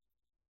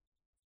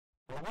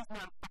 And the reason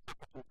I expect that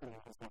to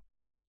continue is that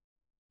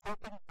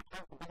taking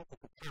accountability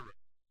for terror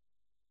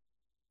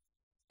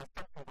is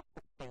something that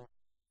puts things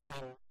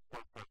in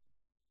their place.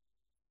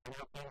 And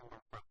I've been in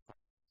that place.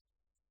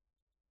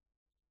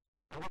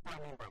 And what do I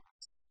mean by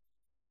this?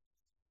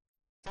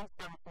 Since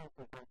there are things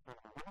in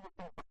Guantanamo, one of the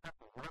things that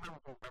happened when I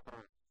was in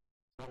Lebanon,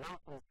 the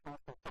Americans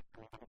also said to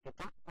me that if you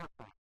don't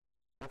cooperate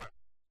with us,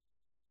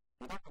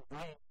 you don't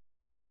agree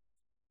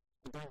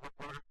to do what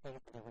we're asking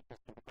you to do, which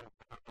is to become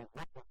a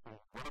witness in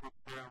whatever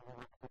trial we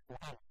want to put you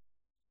in,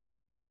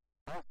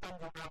 we'll send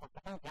you out of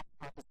Egypt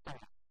or to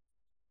Syria.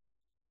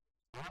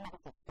 And I remember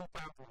this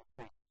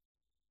 2003,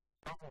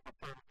 President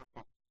Obama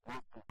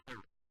was in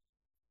Paris.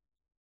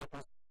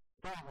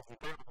 Syria was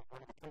regarded as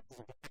one of the countries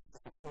of the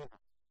Axis of Evil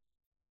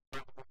by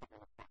the British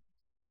administration.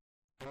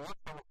 And yet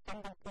they were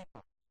sending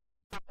people,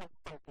 seeking to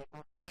send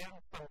people, and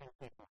sending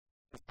people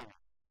to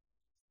Syria.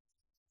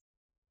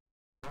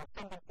 They were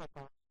sending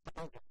people to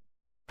Egypt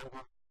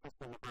under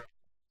Christian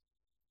liberation.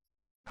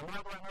 And why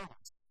do I know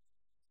this?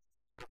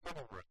 I'll tell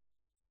you why.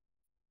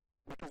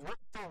 Because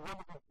what's so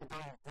relevant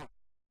today is this.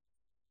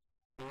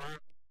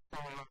 Iraq,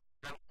 Syria,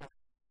 ISIS,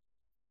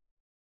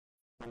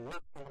 the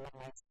left in the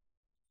Middle East,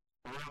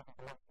 around the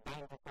most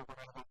dangerous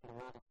organization the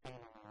world has seen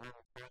in a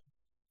long time,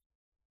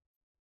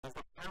 is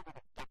the target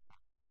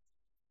objective.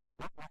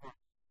 What was it?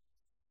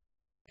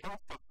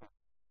 Processes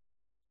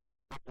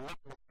that led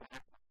this to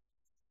happen.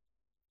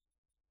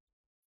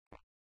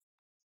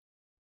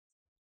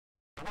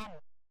 And then,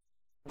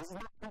 this is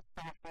not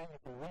conspiracy, you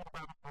can read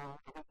about it all,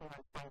 everything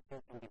I'm saying to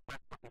you can be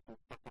backed up, you can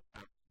check it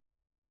out.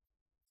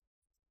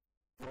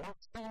 The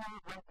most senior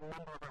ranking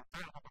member of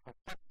al-Qaeda that was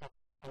captured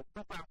in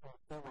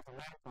 2002 was a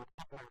man called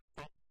ex-Guantanamo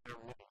Bay.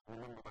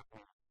 Remember that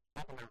name.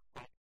 Guantanamo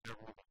Bay.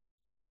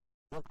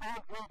 You've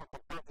all heard of the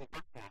Fuzzy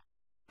Doctor,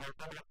 the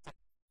electric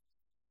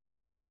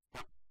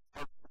that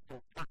helps to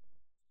construct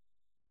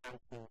and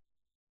to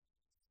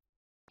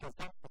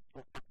present the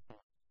construction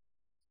and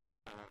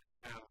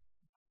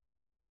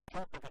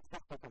proof of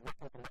existence of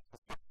weapons of mass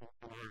destruction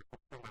in Iraq that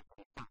still has to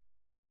be done.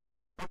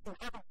 What you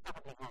haven't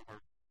probably heard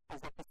of is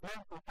that this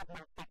man called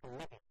Moazzam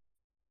Begg,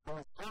 who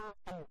was killed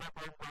in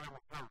Baghdad while on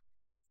the ground,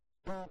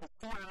 who the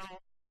CIA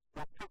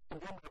was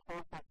trusting him to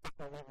hold that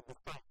second lead of the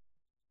state.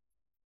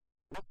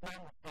 This man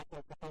was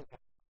taken to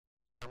Egypt,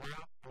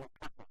 alive and in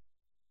prison,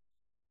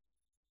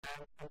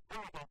 and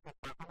interrogated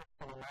by Mohammed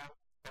Suleiman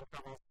and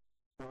others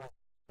who was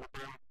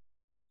Mubarak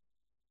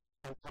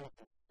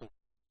intelligence chief.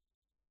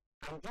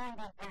 And during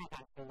the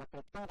interrogation was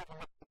included in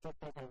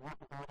executions and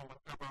waterboarding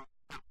and other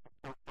acts of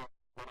torture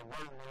that are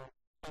well known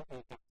in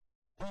Egypt.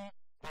 He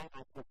gave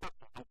a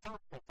confession, a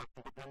false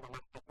confession at the end of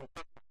that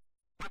confession.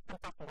 That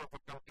confession was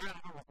that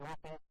al-Qaeda was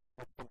working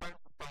with Saddam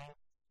Hussein,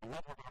 the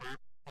leader of Iraq,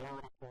 in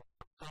order to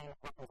obtain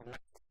weapons of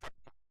mass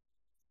destruction.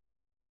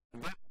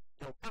 That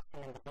confession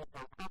in the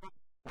detailed cover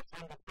was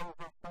handed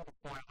over to the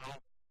CIA,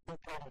 to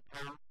Colin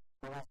Powell,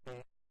 who was the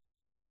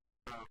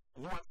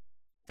U.S.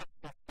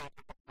 Secretary of State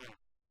at the time,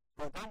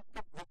 who then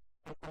took this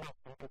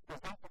information and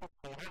presented it to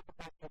the United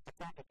Nations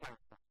Security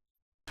Council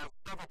as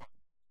evidence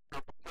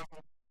of the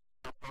presence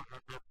of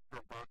al-Qaeda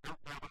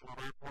and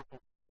Iraq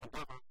working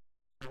together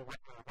on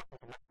weapons of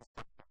mass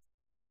destruction.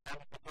 And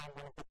it became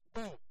one of the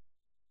key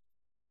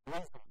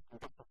reasons and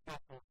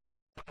justifications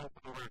to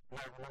enter Iraq.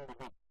 Now remember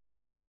this.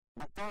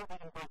 Before the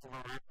invasion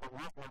of Iraq, there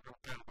was no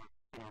al-Qaeda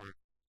in Iraq.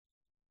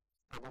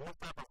 And the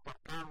Mossad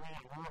al-Zarqawi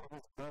and all of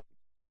his group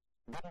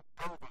didn't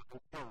over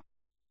until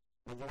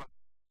the U.S.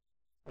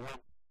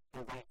 led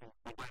invasion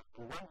began.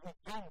 And when he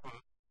came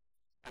there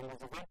and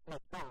was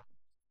eventually killed,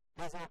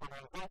 his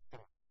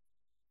organization,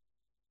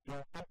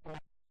 the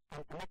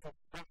implemented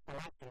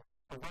transformation,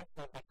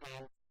 eventually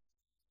became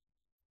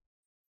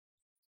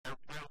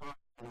al-Qaeda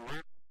in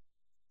Iraq,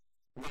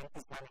 then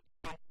Islamic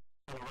State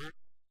in Iraq,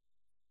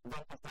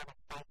 then Islamic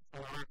State in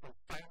Iraq and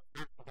Syria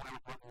after the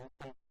al-Qaeda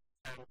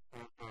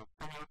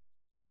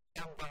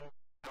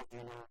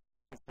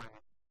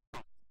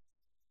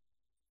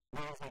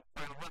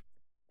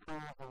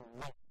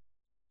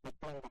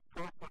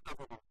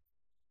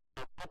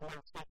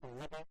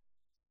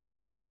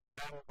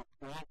and the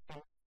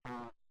creation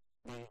of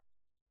the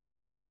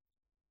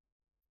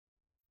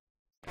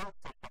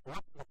concept of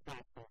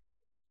replication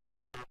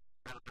of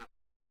output.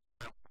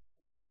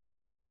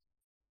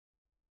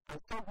 And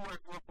so we are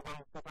here today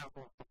in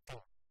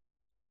 2016.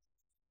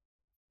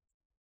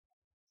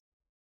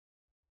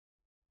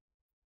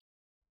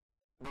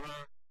 There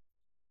are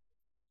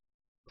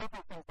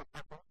several things that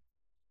happened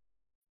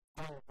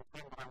during the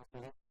time that I was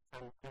here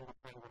and during the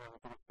time that I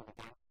was arrested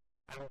again.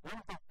 And one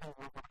of those things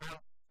was that I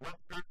went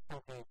back to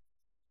the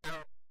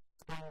Arab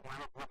Spring, the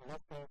Arab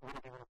Revolution,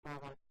 whatever you want to call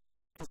them,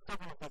 to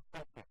several of these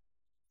countries.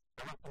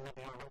 I went to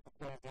Libya, I went to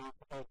Tunisia,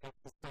 to Egypt,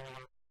 to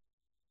Syria,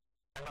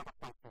 and other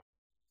places.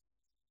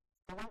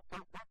 So why go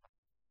back?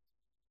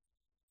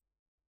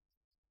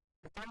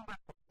 To turn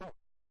back to think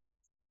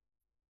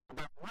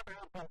about what I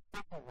have been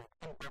suffering with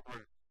in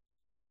February.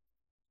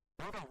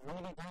 Were they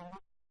really doing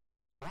it?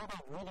 Were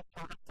they really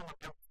collecting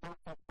about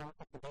social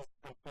forces to these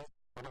countries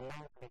that are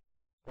known to be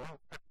known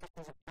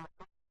practices of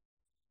torture?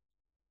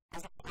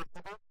 Is it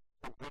possible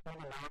that Britain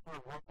and America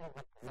are working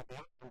with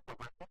Libya and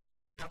Slovakia?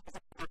 And is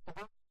it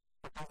possible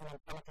that there's an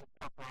intelligent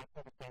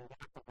cooperation between the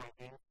active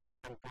regime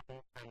and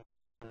Britain and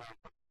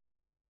America?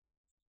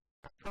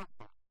 Of course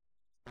not.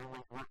 They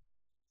always were.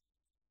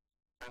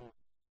 And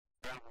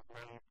I was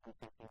naive and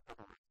thinking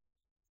otherwise.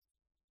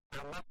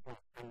 Our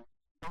network and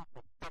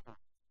social struggle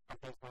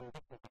against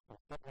rendition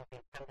systems didn't be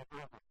handed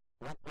over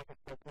with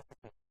perfect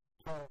simplicity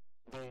to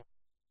the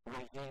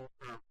regime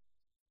of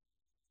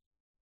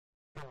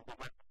the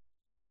West.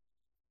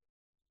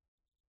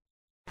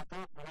 It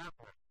didn't come out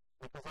there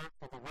because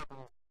after the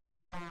rebels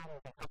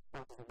found the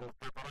headquarters of the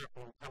Mukhabarat,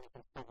 the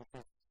intelligence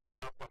services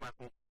of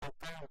Slovakia, they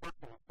found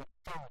documents that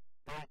showed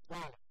very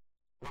clearly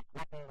that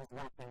Britain was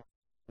working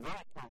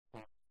very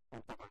closely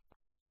with Slovakia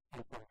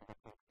in terms of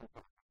its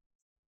influence.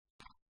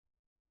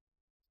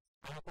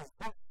 And it was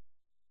this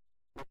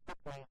that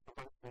took me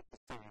eventually to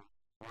Syria,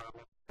 where I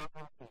met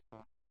several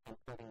people,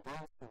 including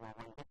those who were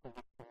rendition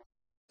victims,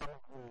 some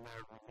of whom now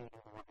were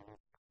leading the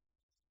revolution.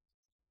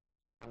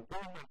 And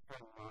during that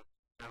time there,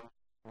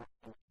 I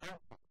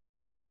encountered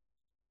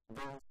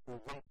those who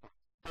later,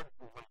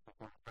 certain later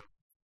were found.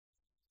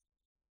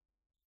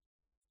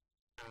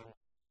 And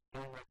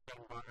during that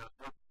time there, I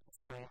had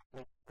experienced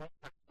great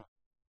action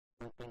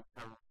who've been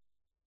found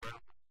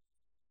out.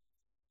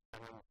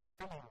 And I'm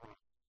feeling that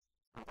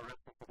and the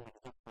rest of the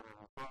exist when I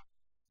was there,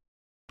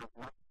 of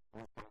what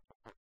was going to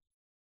happen.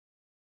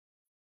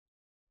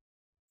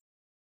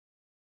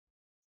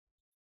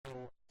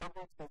 In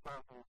February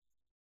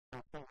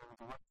 2013, I was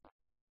arrested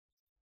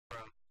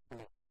by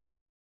police.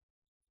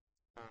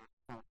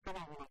 For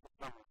criminal-related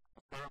violence,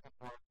 the charges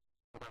were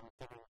that I was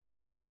giving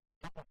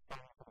public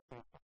signs of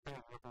the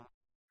terrorism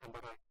and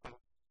that I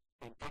sent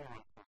a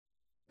generator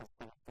as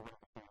things to run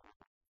the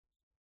terrorism.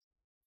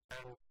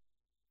 And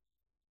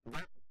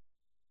that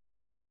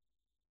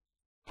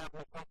had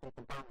me taken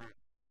to Belgrade.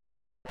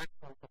 That's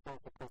when I came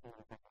to prison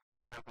in Britain.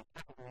 I was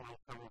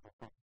categorized as a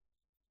prison.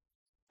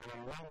 And I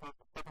remained there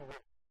for 7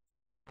 months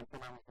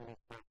until I was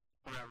released by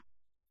trial,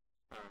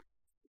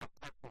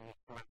 spectacularly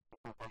correct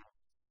before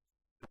violence.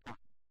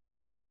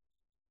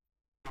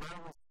 But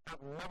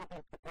I've never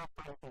been prepared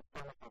for anything so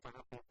much as I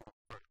have been for this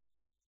story.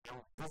 I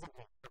was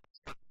visibly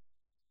upset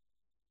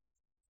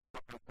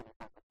that I couldn't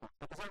go to court.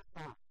 Because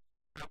after all,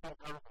 I've been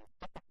held in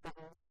separate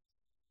prisons,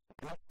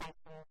 drug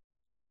stations,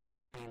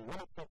 in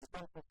military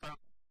detention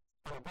camps,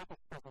 in a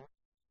British prison,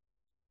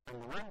 and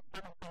the one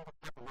common thing that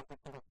happened every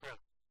single day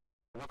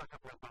never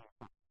happened by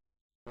myself.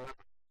 Never.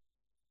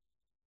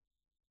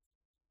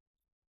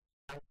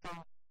 And so,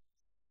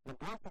 the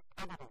greatest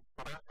evidence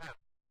that I have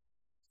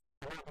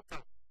in my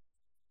defense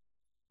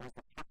was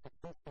the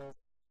prosecution's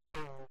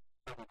own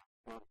evidence.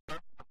 The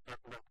birth of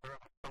that letter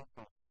of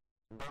something,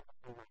 birth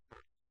in my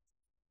heart.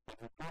 They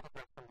reported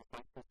my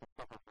conversations to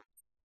several times.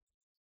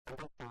 And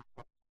they thought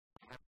that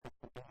perhaps this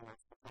would be an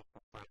expectation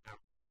for a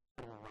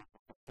criminal life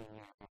of 15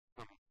 years of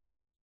prison.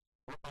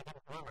 What they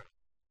didn't realize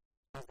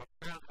was that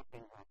I had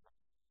been working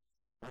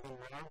within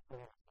my own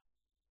community.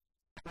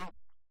 Not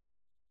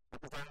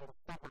because I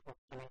understood what was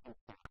coming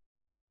inside,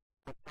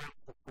 but tried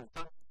to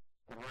present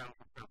the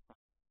reality of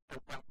something and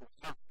tried to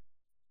help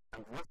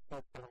and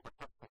rescue some of the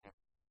hostages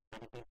that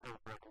had been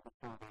operating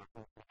before they were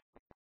being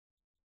executed.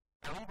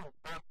 I even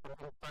found from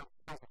inside the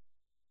prison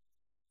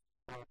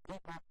where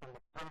people from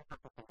the current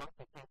office of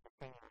Dr. Cancer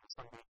Senior on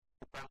Sunday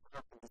to try to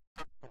help them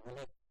discuss the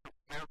relief of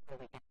how can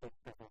we get these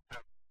prisons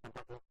out and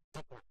that we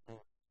did not do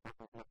what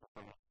was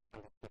necessary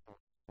and the people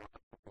were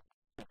executed.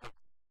 Because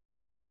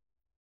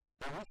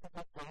I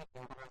recently played the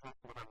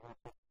organization that I work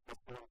with was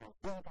doing a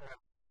huge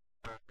amount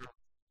of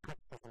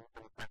criticism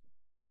and attack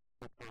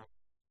because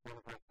one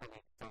of my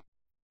colleagues said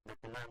that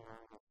the man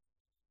known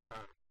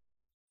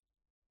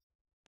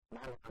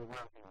as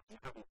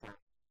al-Qaeda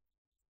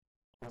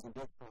was a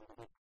beautiful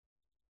individual.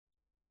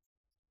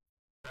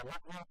 I'm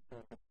not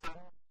asking to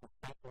send the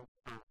statements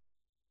of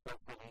my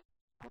colleague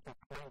and to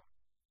explain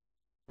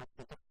what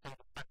the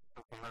dictated facts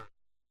of the law.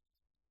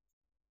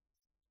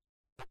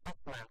 But this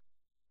man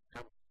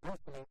had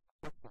brutally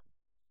witnessed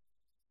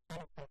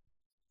innocent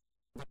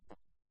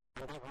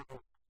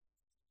wasn't.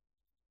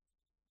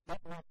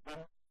 That was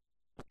when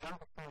the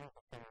California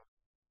affair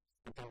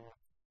began,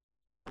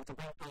 and to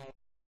that day,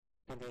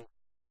 to the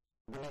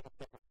belated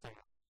people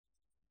fair.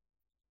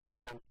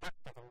 And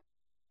baptism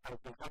has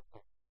been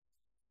helpful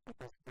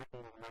because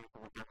Britain and America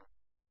were better.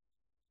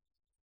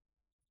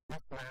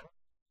 This man,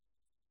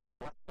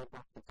 what they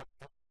brought to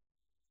justice,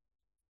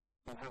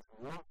 he has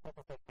no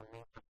sympathy for me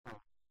at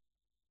all,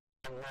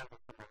 and neither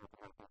for my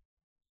America.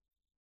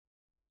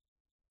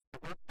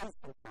 But what is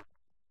important,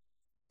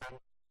 and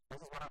this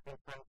is what I've been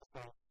trying to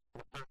say for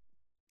the past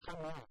 10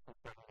 years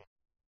since I did it,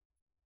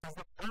 is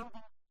that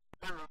holding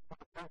power for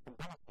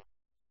accountability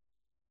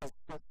is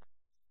crucial.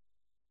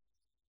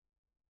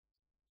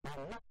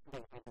 There must be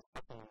a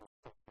discussion in this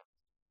country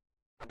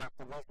about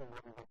the reason why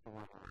we went to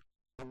war,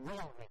 the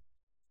real reason.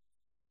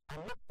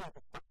 I'm not going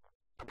to talk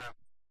about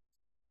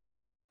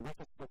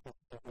legislative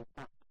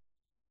impact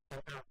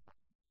and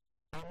outcome.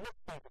 I'm not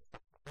going to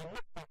talk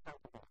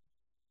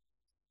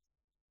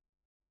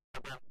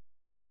about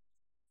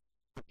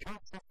the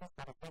processes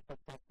that have taken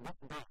place this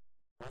day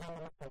within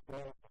the Muslim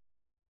community.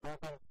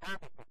 We've been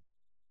targeted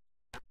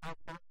at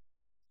Alpha,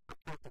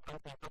 across the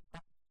country of Alpha,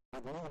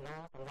 with new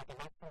laws and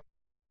regulations,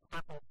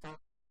 happened to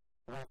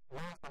with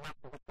laws and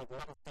acts which we've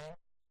never seen.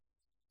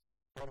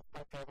 In this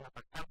country, even if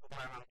I can't do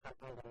our own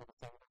country, we've never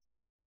seen this.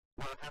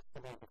 There has to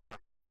be a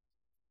discussion.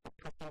 The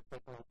pushing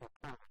people into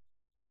power.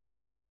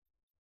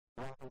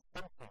 When in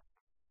some cases,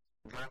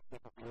 drive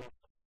people to make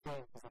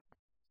extreme positions.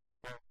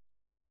 Now,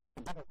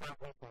 it didn't drive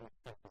me to an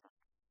extreme position.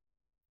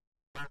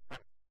 That's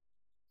right.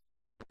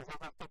 Because as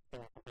I said to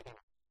you at the beginning,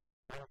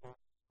 one of the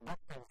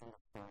victims in the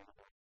story is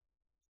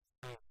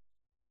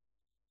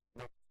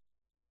that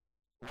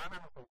when I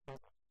was in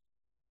prison,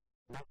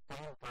 that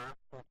same guard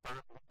who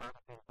died in the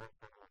barbecue in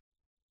Guantanamo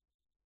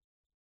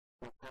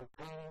was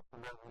campaigning for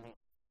my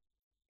release.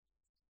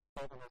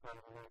 Even as I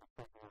remained a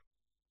prisoner,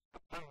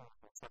 apparently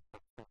in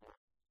suspect prisoner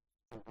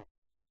in Britain.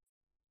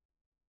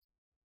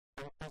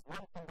 And if there's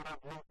one thing that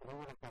I've learned in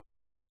all of this,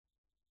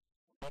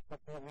 that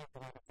would be a reason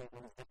I would say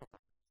when it's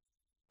difficult.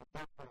 It's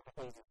not one of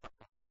the easy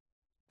subjects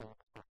to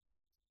understand.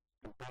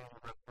 Comparing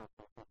about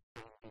something to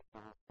explain these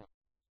things to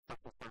set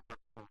yourself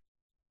up for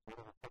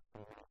whatever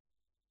suffering it is.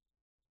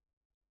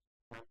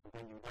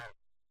 When you learn.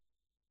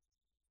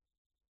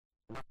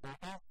 But there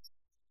is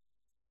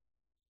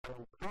an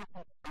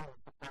important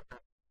element of that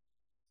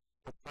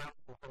to try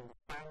to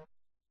understand,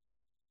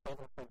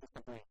 even if we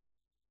disagree.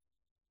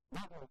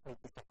 Even if we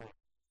disagree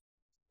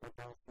with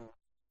those who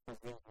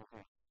reasonably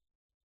agree.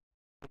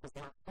 Because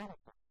the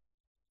alternative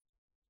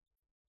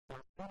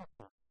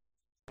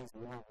is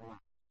more war.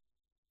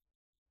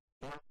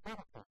 The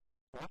alternative,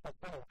 like I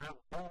said,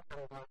 I've been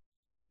under that.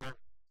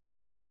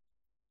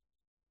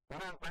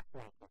 When I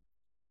vaccinated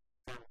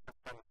from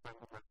Afghanistan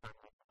with my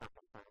family for the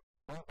second time,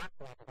 we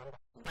vaccinated under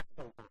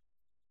Luxembourg,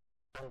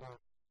 under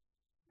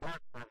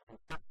Blackburn and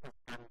Texas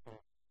and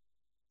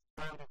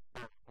Standard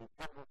Staff and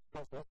Federal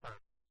Cruise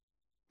Missiles.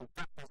 In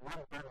fact, there's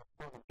one gun that's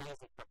called a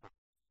Daisy Cutter,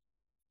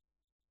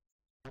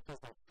 which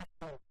is a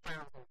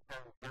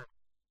 15,000-pound gun.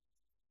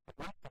 It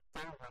might not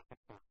sound like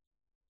it now,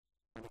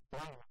 but it's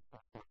flying at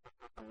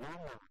a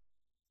lawnmower.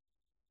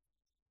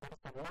 But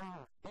it's a line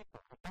of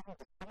people. It doesn't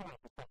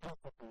discriminate between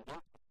innocent and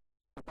guilty,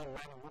 between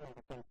men and women,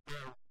 between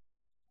cows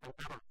and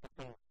adults,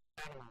 between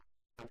animals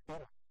and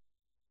humans.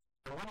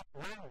 And when it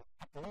lands,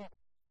 it leaves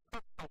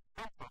suspect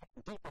contact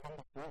deeper than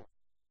the groove.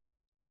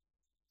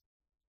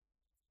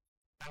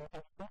 And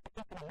in this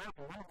particular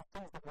matter, one of the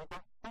things that we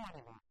don't see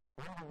anymore,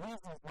 one of the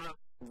reasons why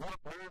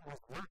Vietnam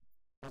was lost,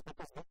 was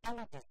because the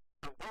images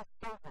of those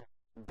children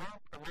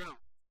don't come out.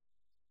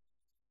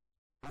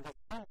 When they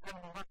see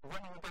coming up,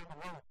 running down the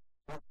road,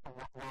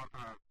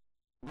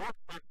 walk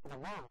back to the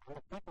road, and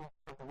the people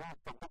of the road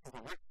said, this is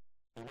a wreck.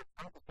 You're not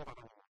going to see that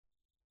anymore.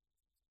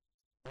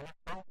 You're not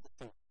going to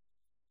see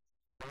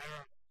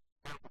their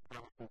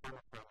capitalists and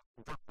democrats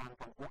and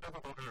Democrats and whatever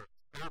they are.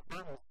 Their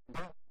guns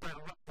don't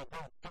directly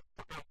go just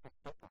to ISIS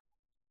people.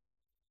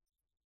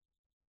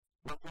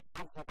 They hit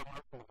everybody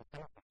else in the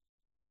vicinity.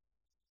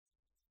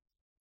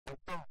 And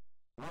so,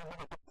 we'll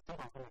never get to see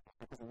those images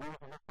because war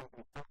is not going to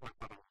be fought like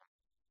that anymore.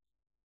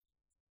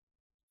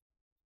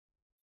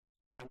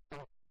 And so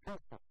it's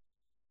crucial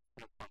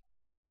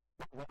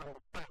that we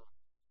understand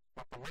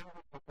that the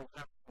language that we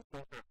have to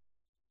say that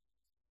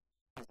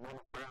is one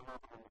of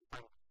dialogue and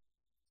understanding.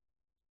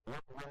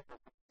 Not one of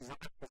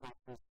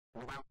accusations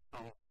without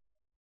an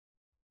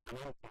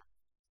answer.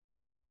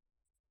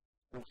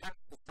 We have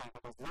to say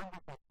that as long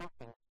as we're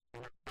talking,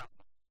 we're not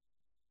talking.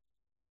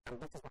 And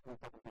this is what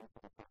we've got to do for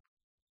the future.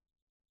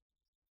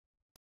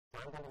 So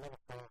I'm going to leave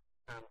it there,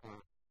 and if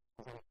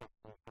there's any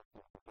questions, thank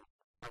you.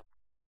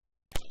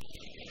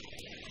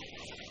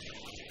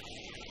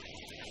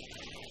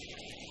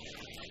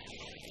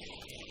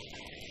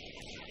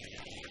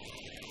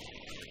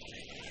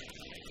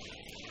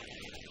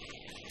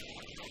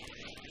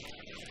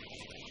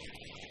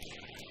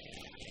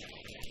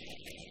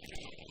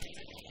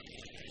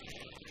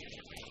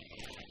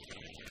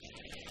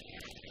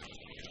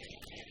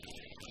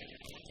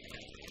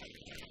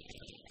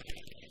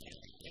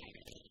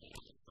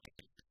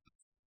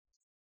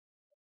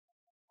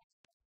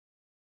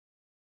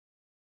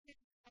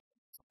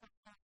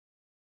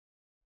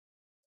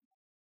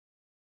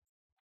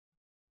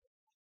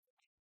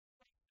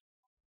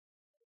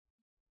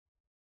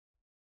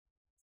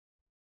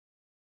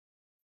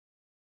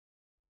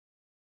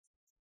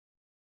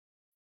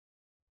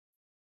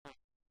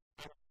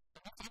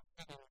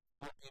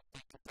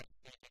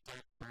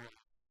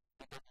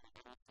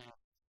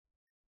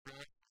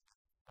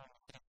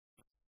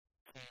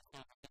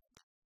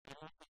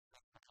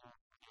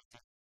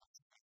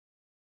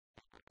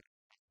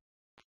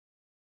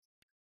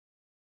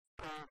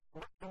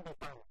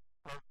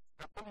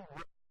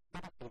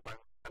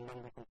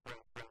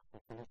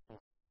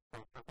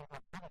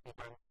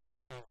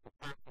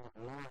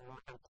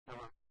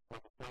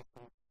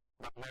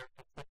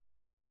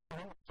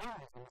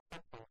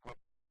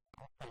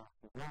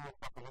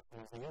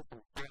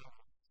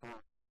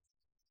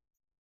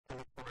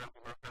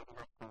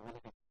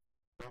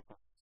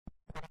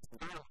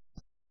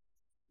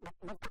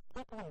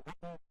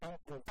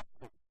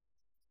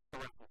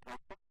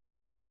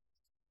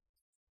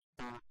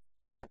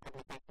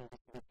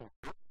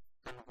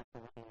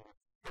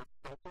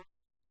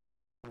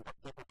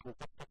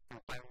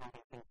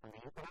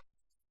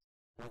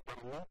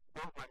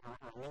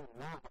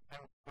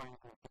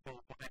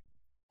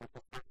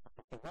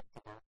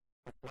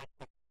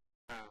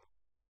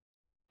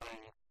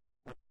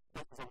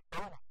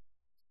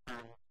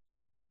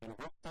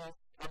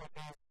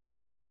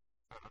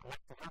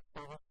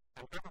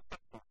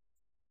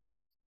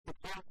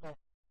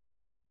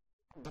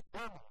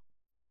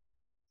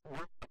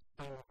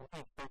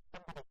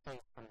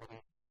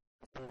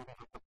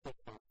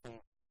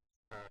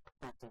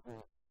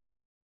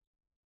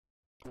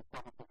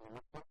 conservatively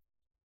Muslim,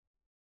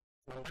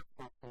 when that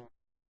person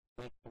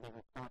needs to be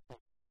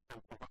reported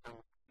and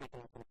taken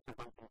into the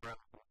prevention ground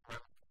and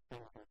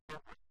things and so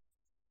on.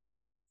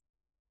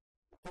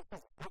 This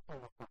is Britain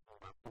we're talking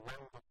about, the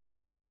land that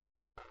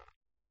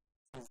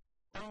is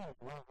saying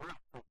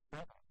worldwide for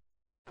freedom,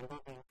 and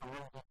they're being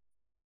promoted,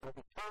 and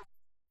because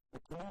the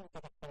community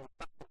that's been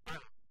affected by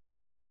it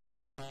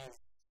is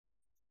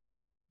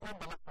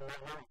nonetheless a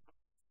minority,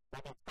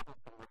 maybe it's double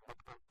from a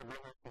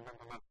minority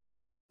nonetheless,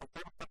 but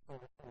they're affecting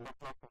the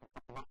majority of the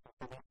population,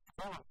 so the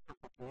experience of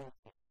the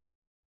community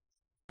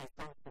is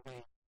going to be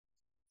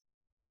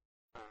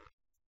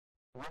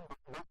one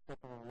that most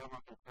people will never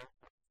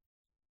encounter.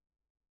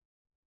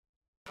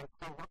 And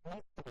so what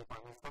needs to be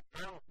done is that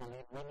I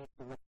believe we need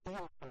to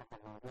repeal some of the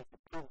laws, we need to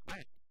pull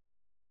back,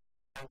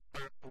 and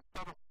start,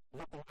 instead of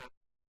looking at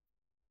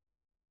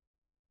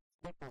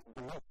people's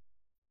beliefs,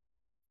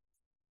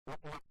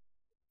 looking at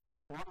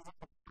what is it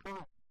that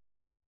proves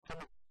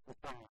commit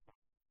Islamism.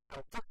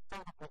 And just so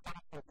that we get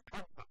it into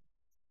context,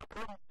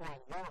 according to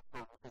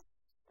Europol, which is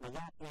the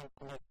European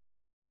Police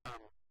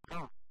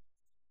Power,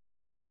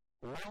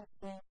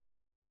 99.3%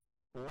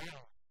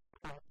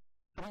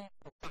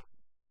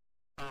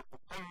 of the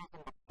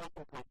terrorism that's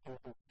taken place in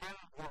the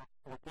entire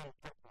European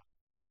country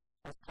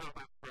was carried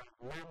out by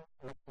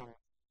non-Muslim,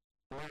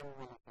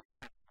 non-religious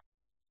sectors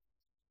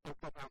in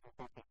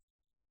 2014.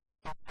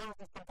 So it tells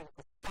you something of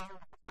the scale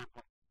of the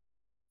problem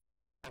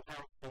and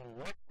how it's been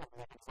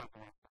massively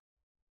exaggerated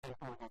in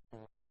order to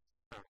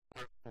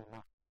actually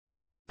know.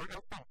 So I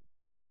think,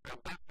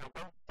 I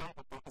don't say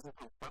that there isn't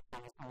a threat,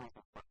 there is always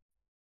a threat.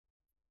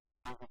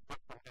 There's a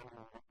threat from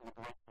animal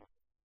liberation,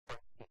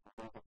 there's a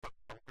threat from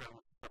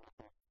animal dissidents,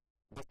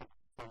 there's a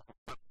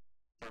threat from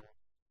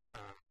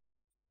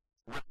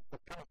white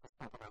supremacist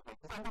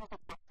organizations, and there's a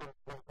threat from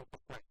militant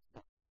Islamists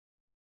too.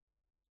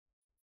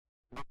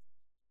 But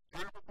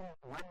targeting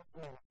one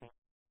community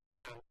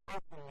and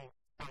openly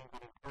saying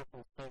that in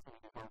open spaces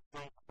it is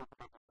okay to talk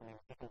about the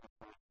community in this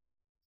way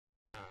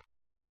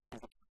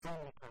is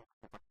extremely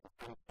counterproductive,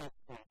 and it is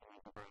creating a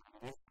divide,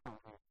 and it is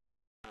causing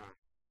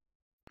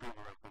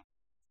polarization.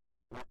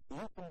 What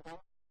you can do,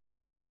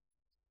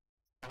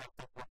 and I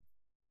think what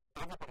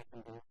everybody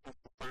can do, is to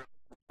start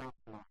to talk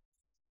more,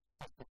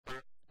 is to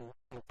start to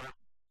invite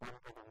one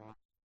another more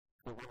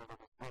to one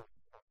another's voice,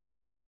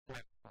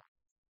 platform,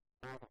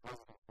 all the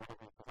residents,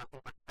 whatever it is. I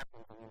think that's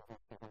happening in the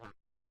University of Iraq.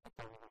 It's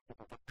only when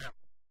people get out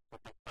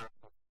that they start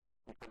to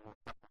become more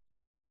separate.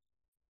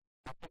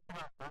 But if there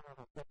are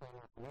vulnerable people in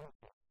our community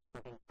who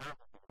are being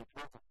targeted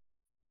because of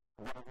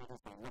whatever it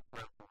is they look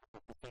like or what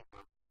they perceive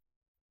as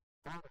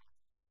foreigners,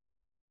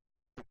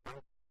 to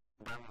fight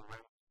down the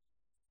line,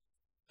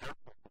 help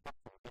them, protect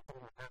them, get them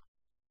in the house.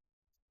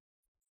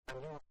 And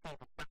you will see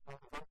that that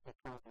will eventually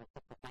cause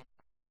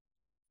reciprocation.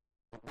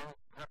 That those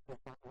actors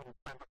that wouldn't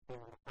stand up to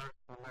you in the past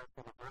will now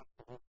feel obliged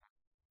to do so.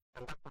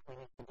 And that's what we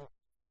need to do.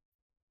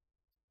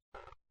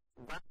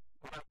 That's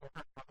what I think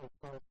that's what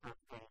influence of a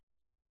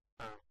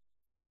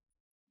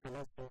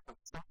solution, of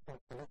structural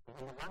solution.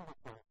 In the longer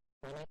term,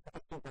 we need to,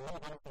 if you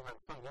believe anything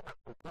I'm saying, you're not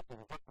completely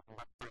rejected from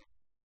that science.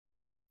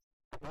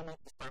 But we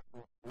need to start to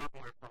lobby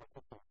our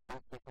politicians,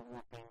 those people who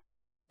have been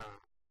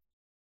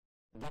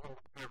given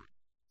the power.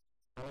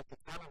 We need to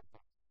challenge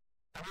them.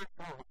 And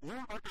after all, if you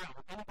or I,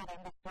 or anybody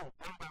in this room,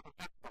 carried out an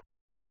act of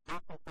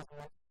mass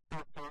imprisonment,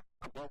 torture,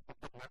 abuse,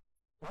 etc.,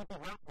 we'd be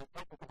rightly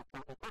taken to the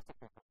court and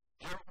prosecuted.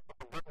 How is it that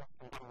the government can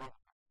get away with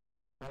it?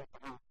 We need to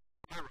have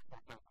terrorists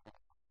accountable.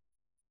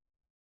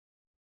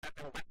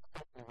 And that's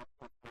essentially what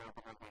the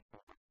organization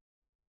is.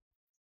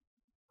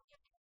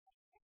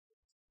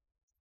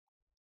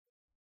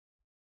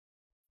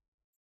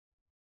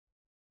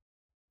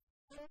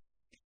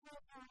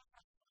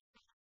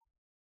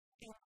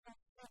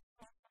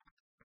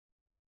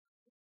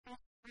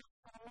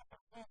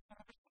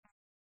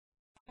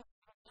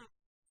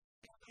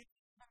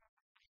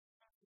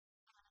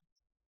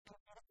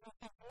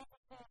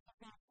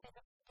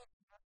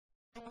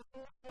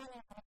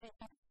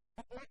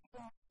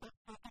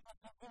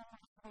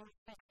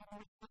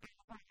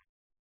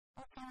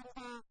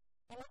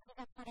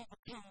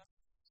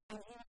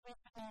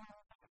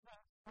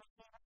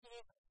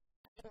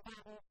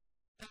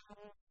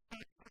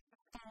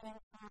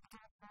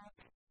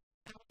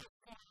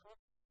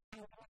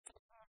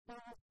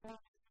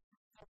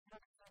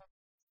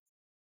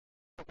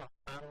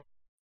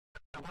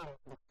 Again,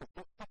 the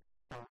statistics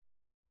show,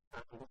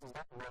 and this is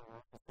not my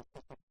work, the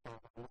statistics show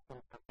that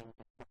Muslims have been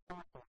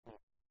disproportionately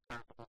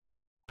targeted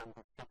and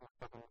the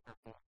 77 of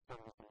the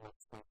terrorism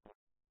legislation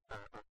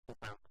of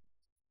 2000.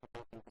 That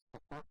they've been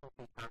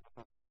disproportionately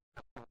targeted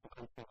across the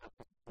country and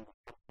just in this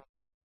country.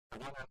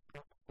 Again, I've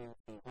pointed to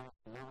the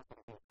worst laws that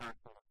have been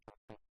passed in this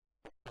country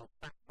that de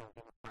facto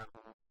been applied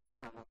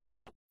almost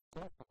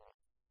exclusively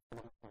to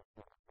the Muslim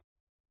community.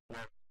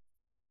 Now,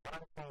 what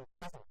I'm saying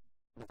isn't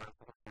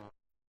divisive at all,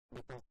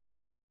 because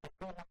if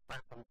we look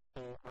back and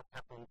see what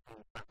happened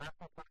in South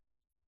Africa,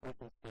 we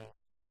can see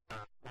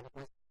that it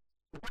was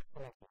the black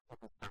community that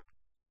was targeted.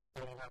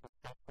 In the United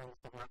States, when we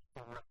said much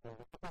so much, it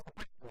was the black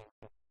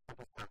community that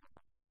was targeted.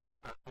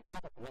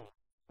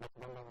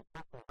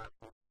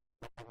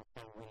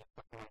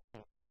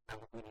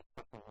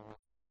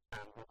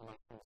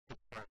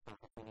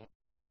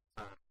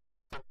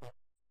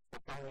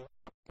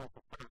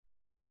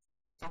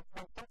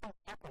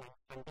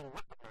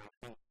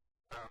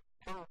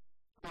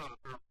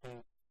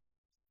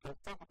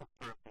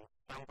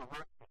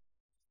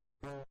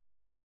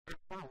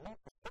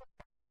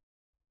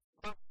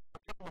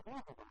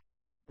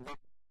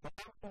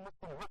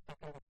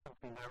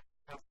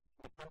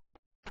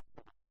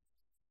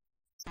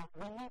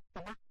 we need to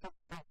not just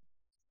think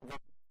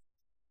that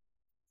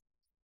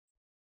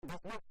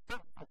there's no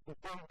sense of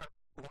comparing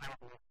the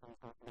Arab nations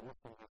or the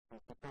Muslim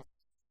nations because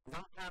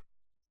they have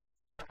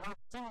a whole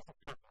series of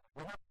problems.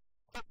 We're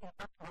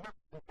not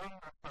comparing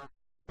ourselves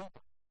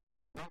either.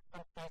 Those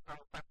countries are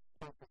in fact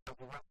places as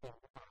we might be able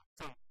to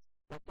say,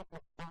 where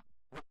people don't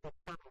what they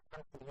thought would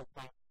come to the UK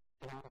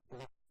in order to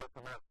live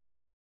better lives.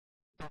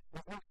 So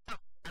there's no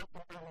sense out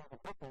in only the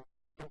Britain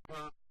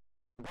compare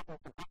Britain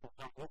to Britain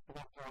here, used to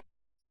enjoy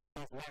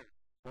these men,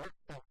 not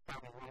the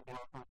Saudi Arabia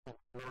or the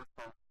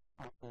Morocco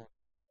or the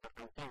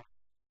Algeria.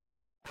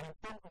 And in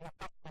terms of your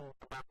question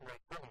about my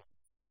colleagues,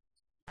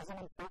 there's an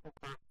important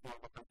part here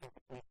that I think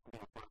it needs to be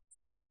addressed.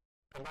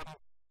 And that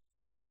is,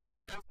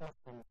 as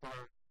Muslims, there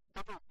are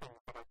several things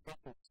that are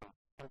taken to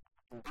in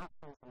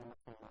conventions in the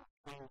Muslim law,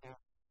 changes,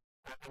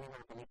 and in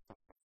our belief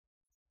system.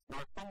 There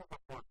are things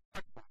that were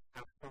expected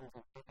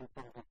in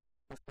terms of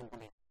Muslim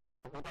belief,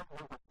 but we don't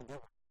know what to do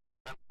with.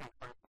 That's why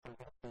I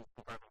convince these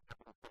regarding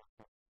capital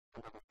punishment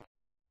and other things.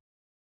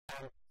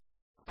 And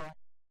so,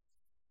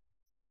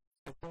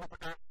 if you were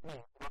to ask me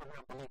what are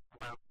my beliefs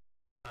about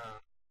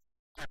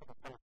capital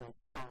punishment,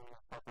 firing,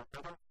 and so forth,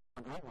 I don't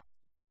agree with it.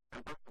 I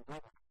don't agree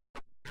with it.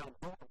 But I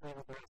do agree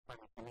with the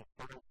Islamic belief.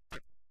 They're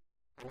important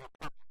and they're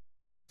proper.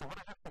 So what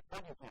I have to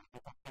tell you here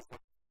is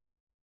that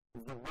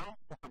the way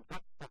to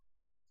address this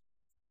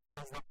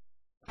is that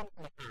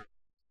simply ask.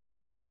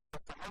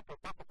 It's a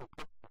hypothetical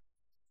question.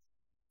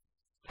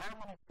 How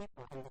many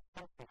people in this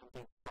country have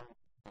been stoned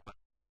to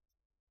death?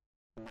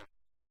 No.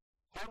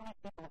 How many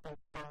people have been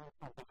stoned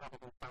or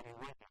beheaded in Saudi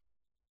Arabia?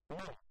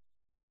 No.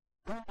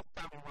 Who did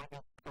Saudi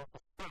Arabia go to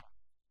stone?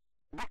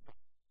 Nothing.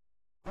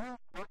 Who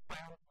brought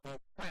down the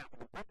flag,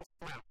 the British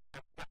flag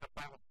at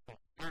Downing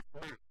Street, half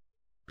mast,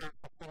 half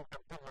the King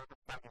Abdullah of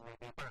Saudi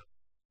Arabia burned?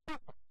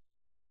 Nothing.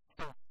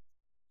 So,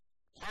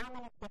 how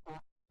many people,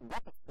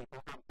 British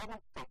people, have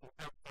demonstrated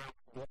outside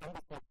the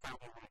embassy of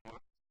Saudi Arabia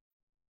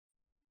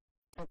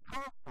to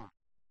call for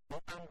the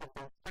end of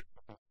those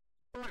practices?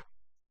 No.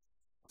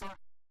 So,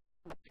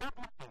 the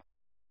problem is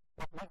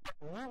that we've got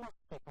numerous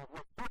people who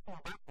are talking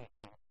about these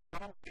things,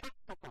 but in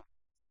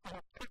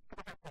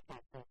practical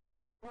application,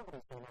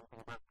 nobody's doing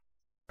anything about it.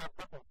 That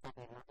doesn't say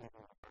they're not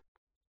living with it.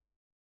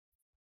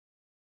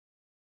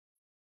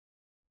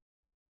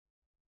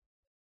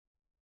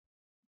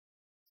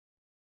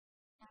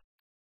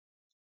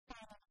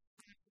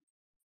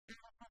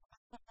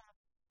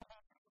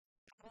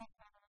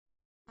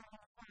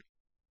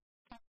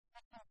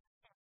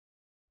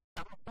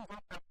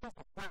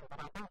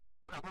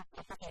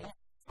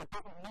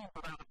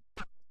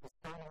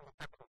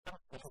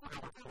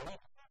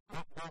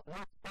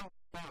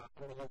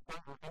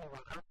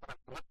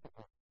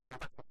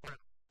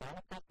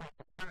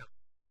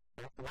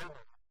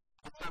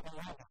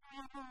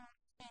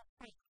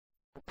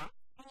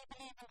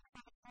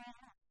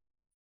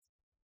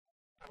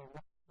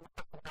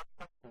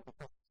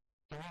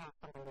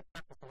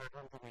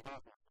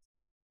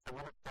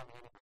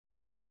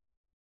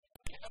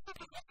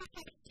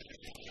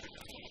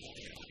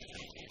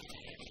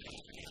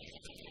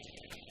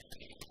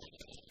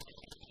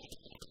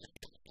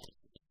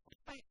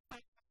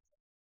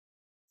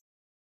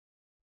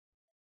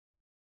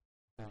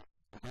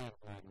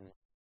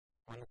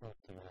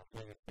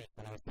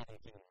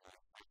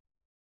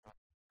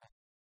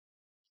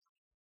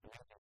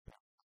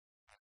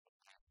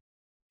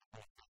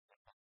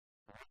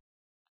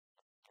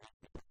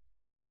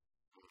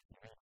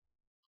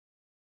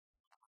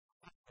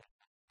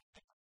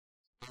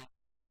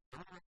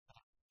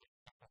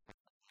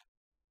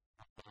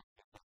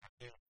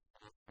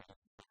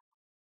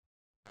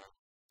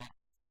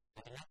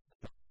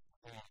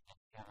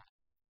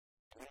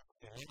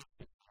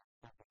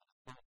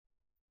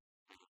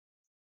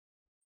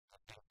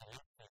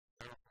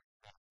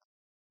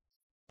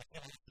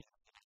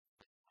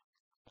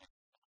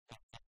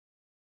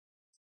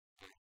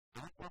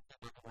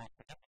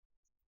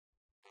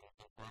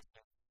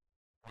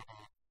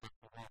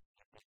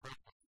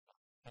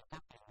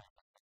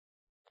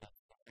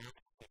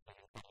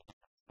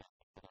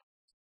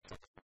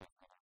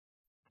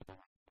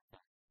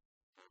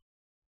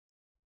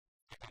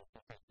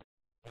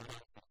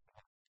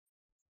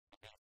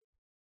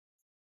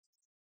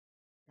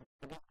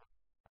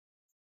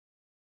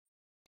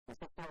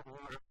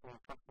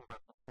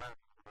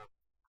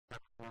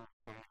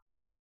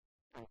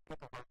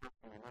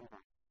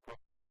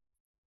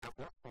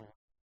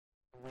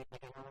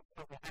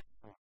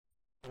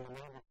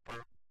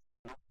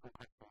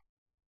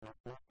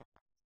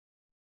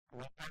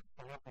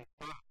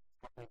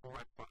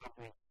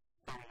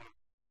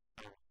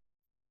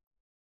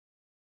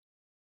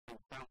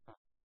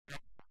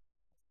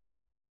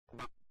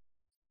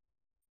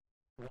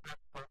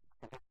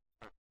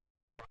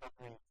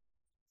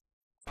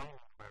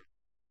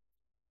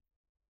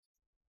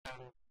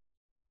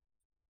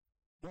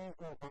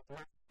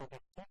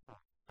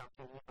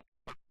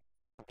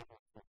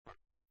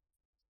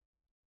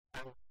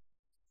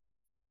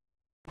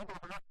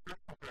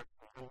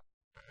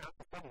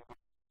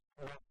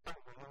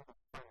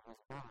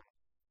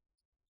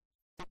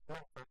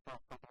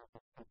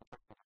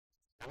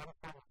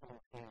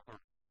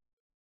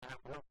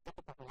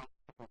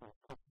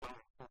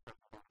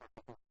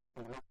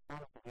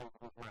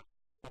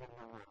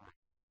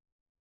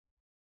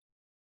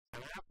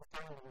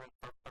 finding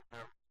myself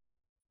somehow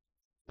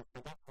to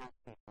forget those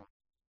people,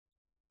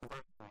 to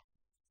that point,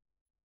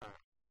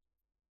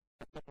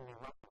 to keeping me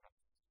away from it.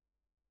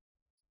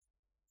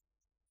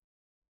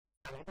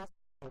 And it is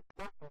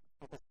important,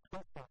 it is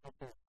crucial, it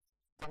is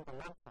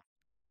fundamental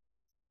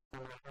to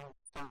my own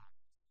soul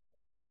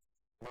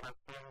that I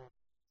found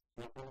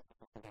the ability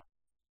to forget.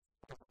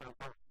 Because if I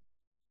don't,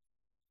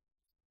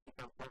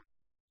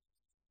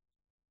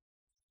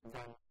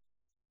 then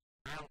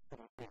I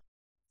couldn't feel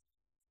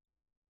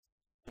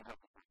to help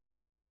with that.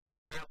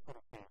 I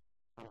couldn't feel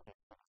on a big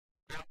place.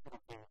 I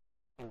couldn't feel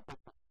in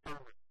business so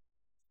much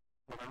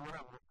that I knew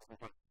I wanted to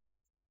forget.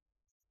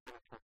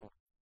 And I can't do it.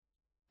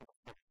 It was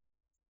finished.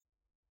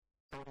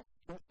 So it is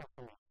crucial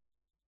for me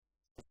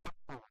to step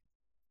forward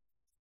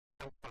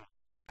and say,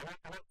 and I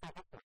say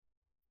this much,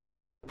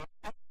 that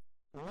if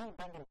me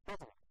being in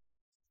prison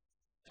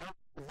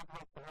helps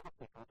liberate some other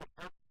people, if it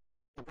helps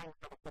to bring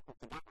other people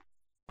together,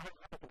 I'm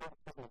happy to go to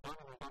prison again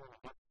and again and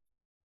again.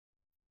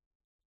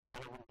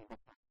 And I wouldn't be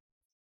with that.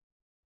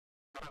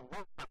 But I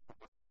won't have to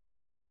forget.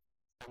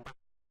 And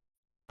that's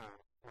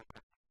my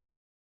practice.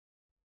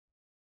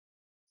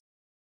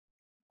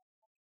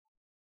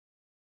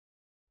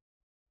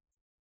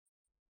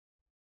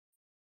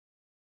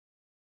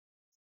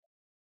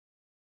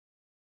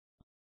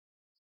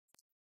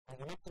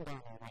 You mentioned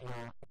earlier that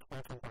your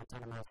experience in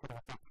Guantanamo is sort of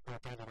affected your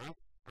daily life.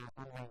 I was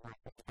wondering if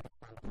you could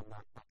expand upon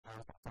that, how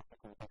is it affecting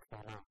your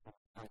day-to-day life, and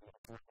how you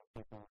interact with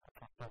people and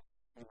attract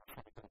you know,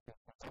 sort of things that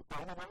you take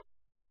daily life?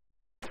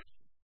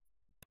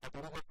 I do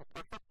have to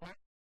practice that.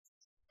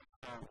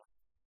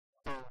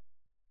 So,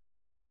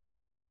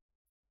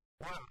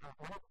 well,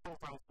 one of the things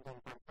I used to do in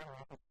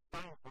Guantanamo is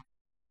find that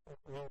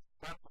you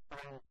start to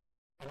find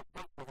in a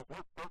place where there's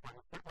no program,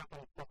 it's not like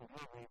any prison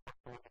here where you've got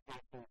some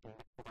education, you can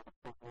mix with other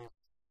prisoners,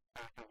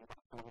 and you've got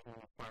television on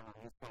your phone or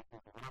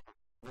newspapers or whatever.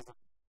 There's a,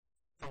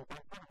 so in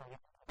Guantanamo,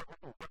 you've got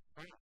nothing but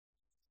time.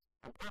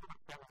 And part of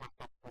that time, as I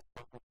said, was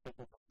spoken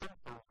speaking to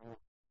sometimes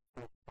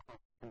with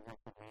supposed to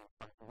work with me in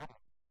front of the video.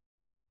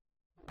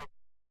 But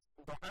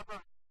the other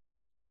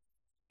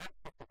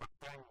aspect of that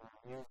time when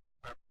I used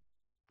that,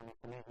 I mean,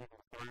 for me, using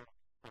the ground,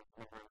 trying to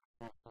live around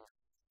the forces,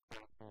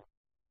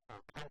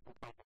 trying to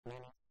contemplate its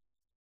meaning,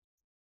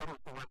 but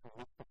also writing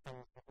lists of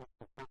things, lists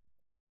of books,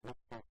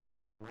 lists of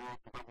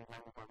words of every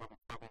language I've ever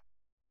studied,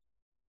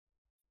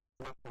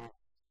 lots of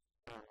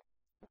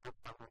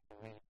books I want to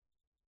read.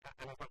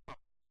 And as I said,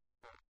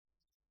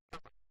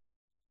 perfect.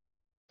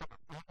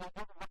 So, you look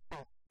at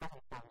those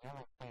prison films, you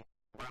will see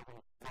rather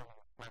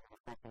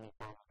forcing these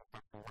bodies and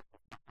stuff and what's the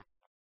stuff like that.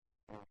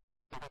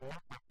 So they're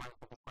not like those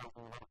that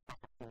describing a lot of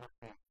puppets who look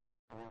here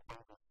and all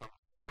kinds of stuff.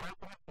 But I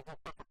can actually do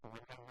puppets when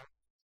I'm that.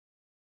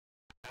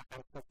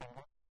 And still think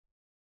that.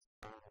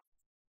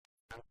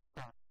 And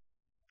so,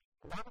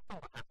 the other thing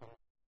that happened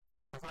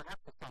is I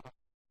have to say that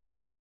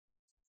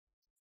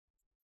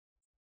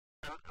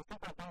I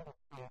think I gained a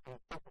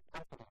sense of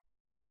confidence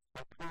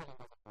by clearly as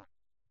it were.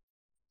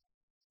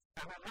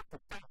 And I have to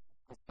thank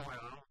the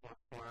CRO, the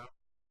CRO,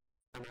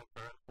 and the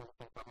CRO, and the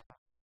things like that.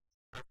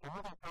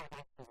 More than five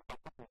actions that I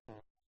put me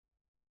through,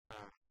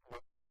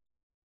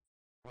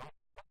 what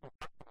took me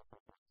back to the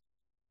business.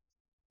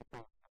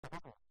 Because if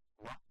it wasn't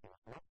nasty, it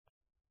was nasty.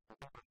 And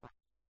things like that.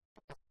 It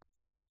just,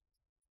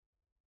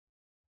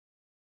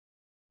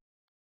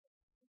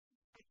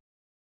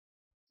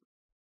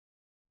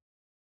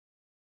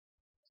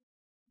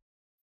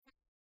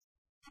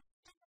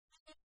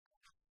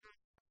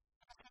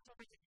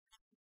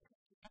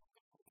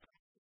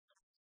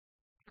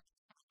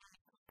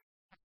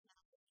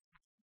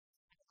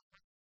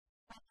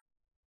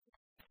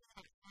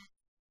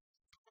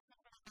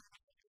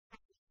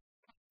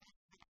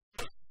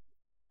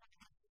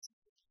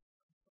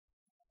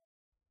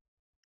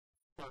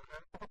 so,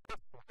 for the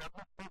question, I've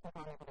not spoken to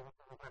anybody who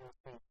was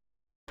amnesty,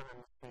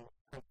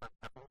 since that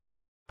happened.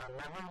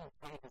 My main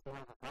page is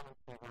more of a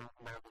voluntary role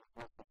now than it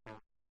was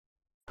before.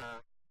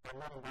 I'm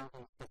not involved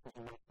in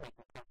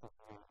decision-making processes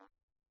anymore.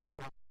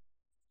 But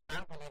I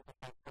believe that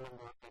they've come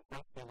under a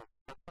great deal of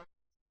pressure.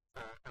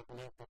 I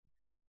believe that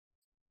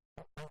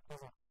there's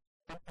something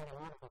in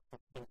all of us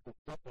that's been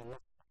completely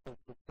lost, and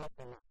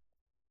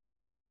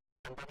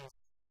that is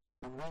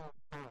the real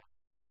power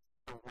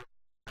of what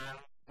I,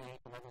 they,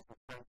 and others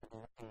were trying to do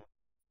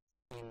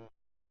in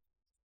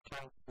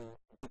trying to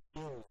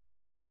diffuse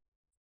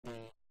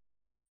the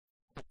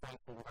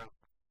situation with us.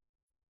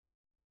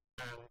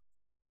 And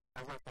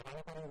as I said,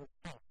 anybody who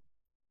thinks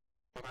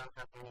that I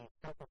have any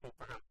sympathy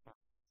perhaps with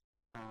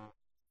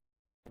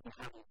the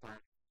behavior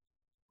there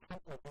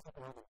simply doesn't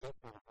know the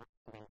detail of what's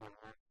been going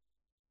on.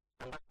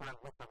 And that's why I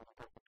wish I would have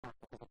gone to court,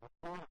 because it was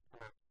all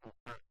come out from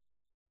first.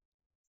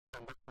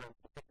 And that's why I'm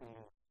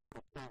particularly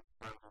reproved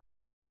by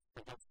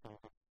the judges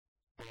that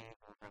they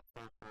or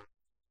myself are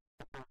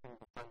supporting,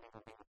 defending,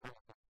 or being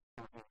appointed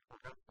for him for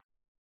help.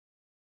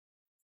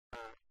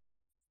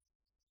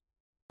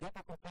 Yet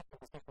I can take the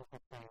decisions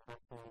that they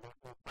want to, and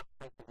they're quite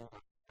free to do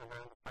that, and I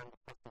understand the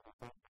cost of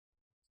it.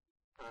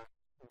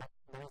 But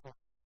there is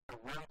a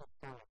wider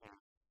story here,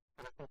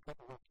 and I think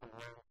people will come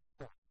around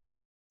to it.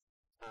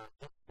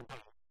 Just today,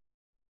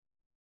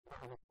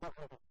 was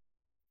 400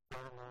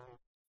 well-known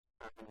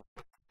and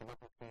respected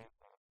celebrities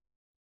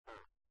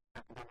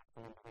academics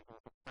and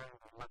individuals who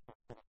signed a letter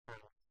to the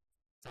Times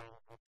saying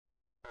that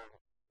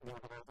the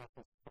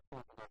organization's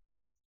supported us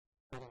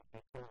couldn't be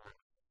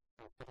criminalized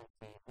and couldn't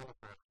be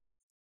vilified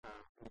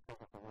because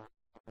of the work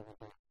that we were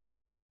doing.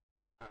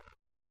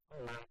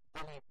 My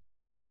colleague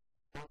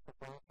felt the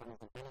faith and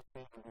his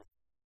ability and his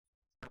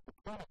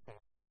opportunity,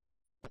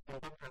 but they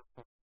then have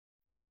to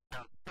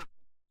self-check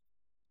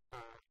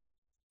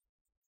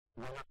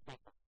were not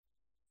taken,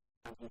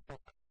 and he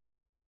took it.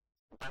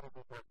 That is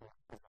what was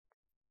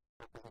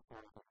the position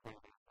of the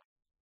President.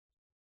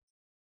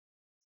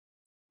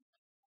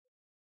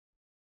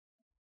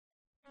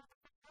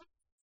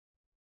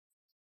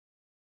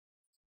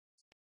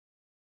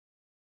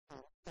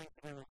 Thank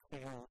you very much for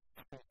your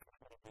speech,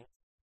 Kennedy.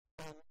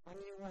 When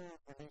you were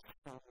released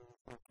from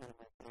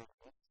Guantanamo Bay,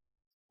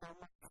 how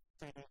much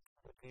study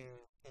would you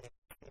get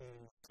to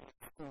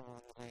explore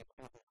the way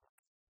forward?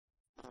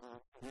 How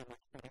much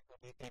study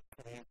would you get to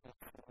the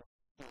ethics of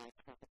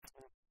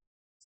military?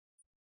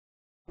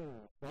 We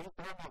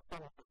don't have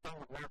some of the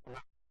math.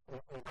 We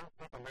don't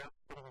take a math,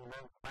 putting in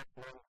mind back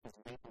now is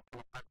based on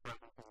the fact that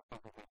this is a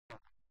public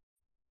program.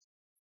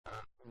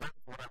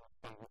 That's what I would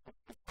say.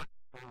 The fact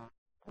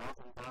was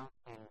involved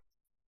in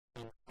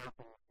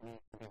helping me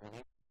to be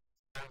released.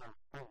 I am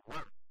so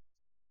well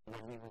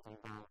when he was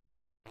involved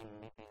in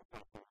making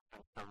something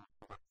and some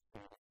of us to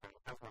this thing.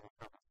 That's what it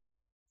covers.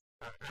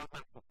 I'd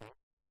like to think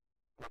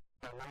that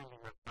not only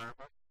my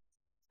father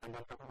and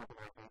then other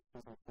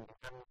organizations, including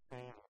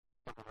Amnesty and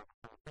other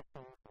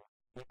organizations,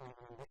 even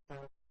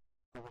victims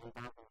who were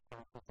involved in the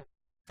process,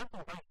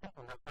 something very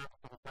simple like that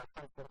to the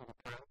some sort of the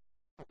crime,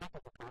 to take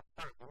it to court,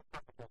 charge them,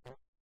 prosecute them,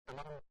 and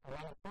let them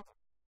remain in prison.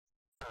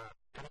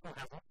 Anything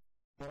hasn't,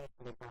 they need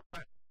to be brought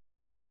back.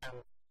 And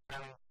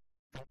I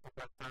think that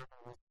my father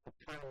was the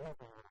prime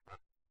mover of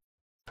that.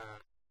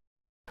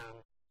 And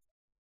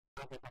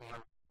everybody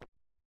else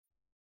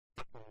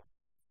taking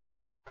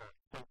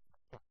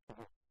steps to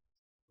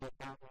get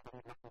down with the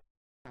elected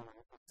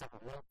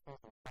several ministers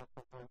and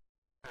spokesperson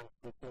and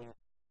continue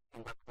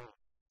in that way.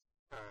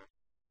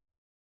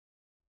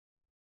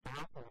 So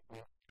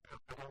ultimately,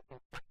 I don't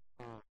think that's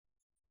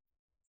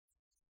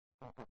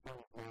the thing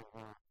they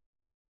were,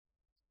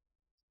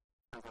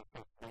 as I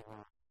said, they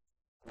were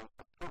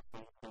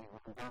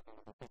involved in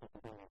the decision to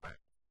bring me back.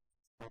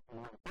 But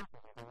more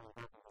importantly, they were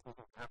involved in the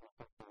decision to have me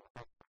take the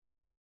effect.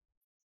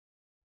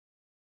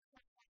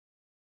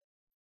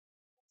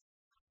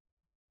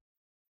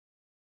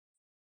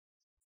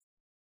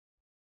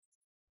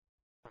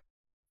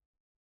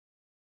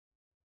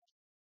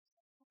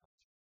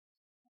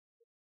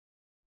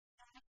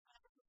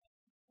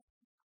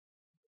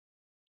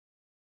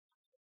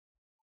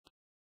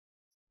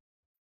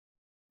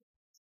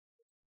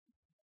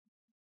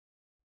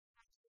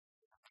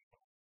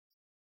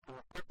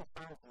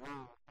 Pakistan's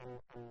role in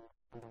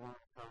the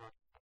world